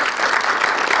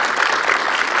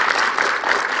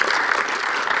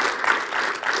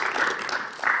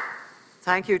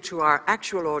 Thank you to our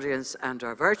actual audience and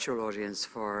our virtual audience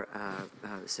for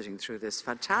sitting through this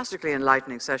fantastically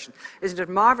enlightening session. Isn't it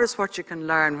marvellous what you can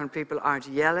learn when people aren't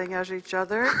yelling at each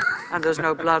other and there's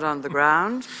no blood on the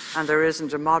ground and there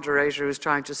isn't a moderator who's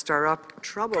trying to stir up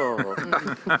trouble?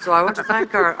 So I want to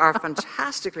thank our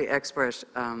fantastically expert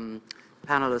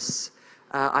panelists.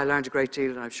 I learned a great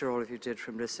deal, and I'm sure all of you did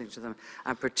from listening to them,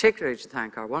 and particularly to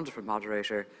thank our wonderful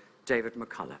moderator, David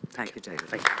McCullough. Thank you, David.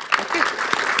 Thank you.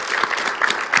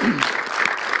 Thank you.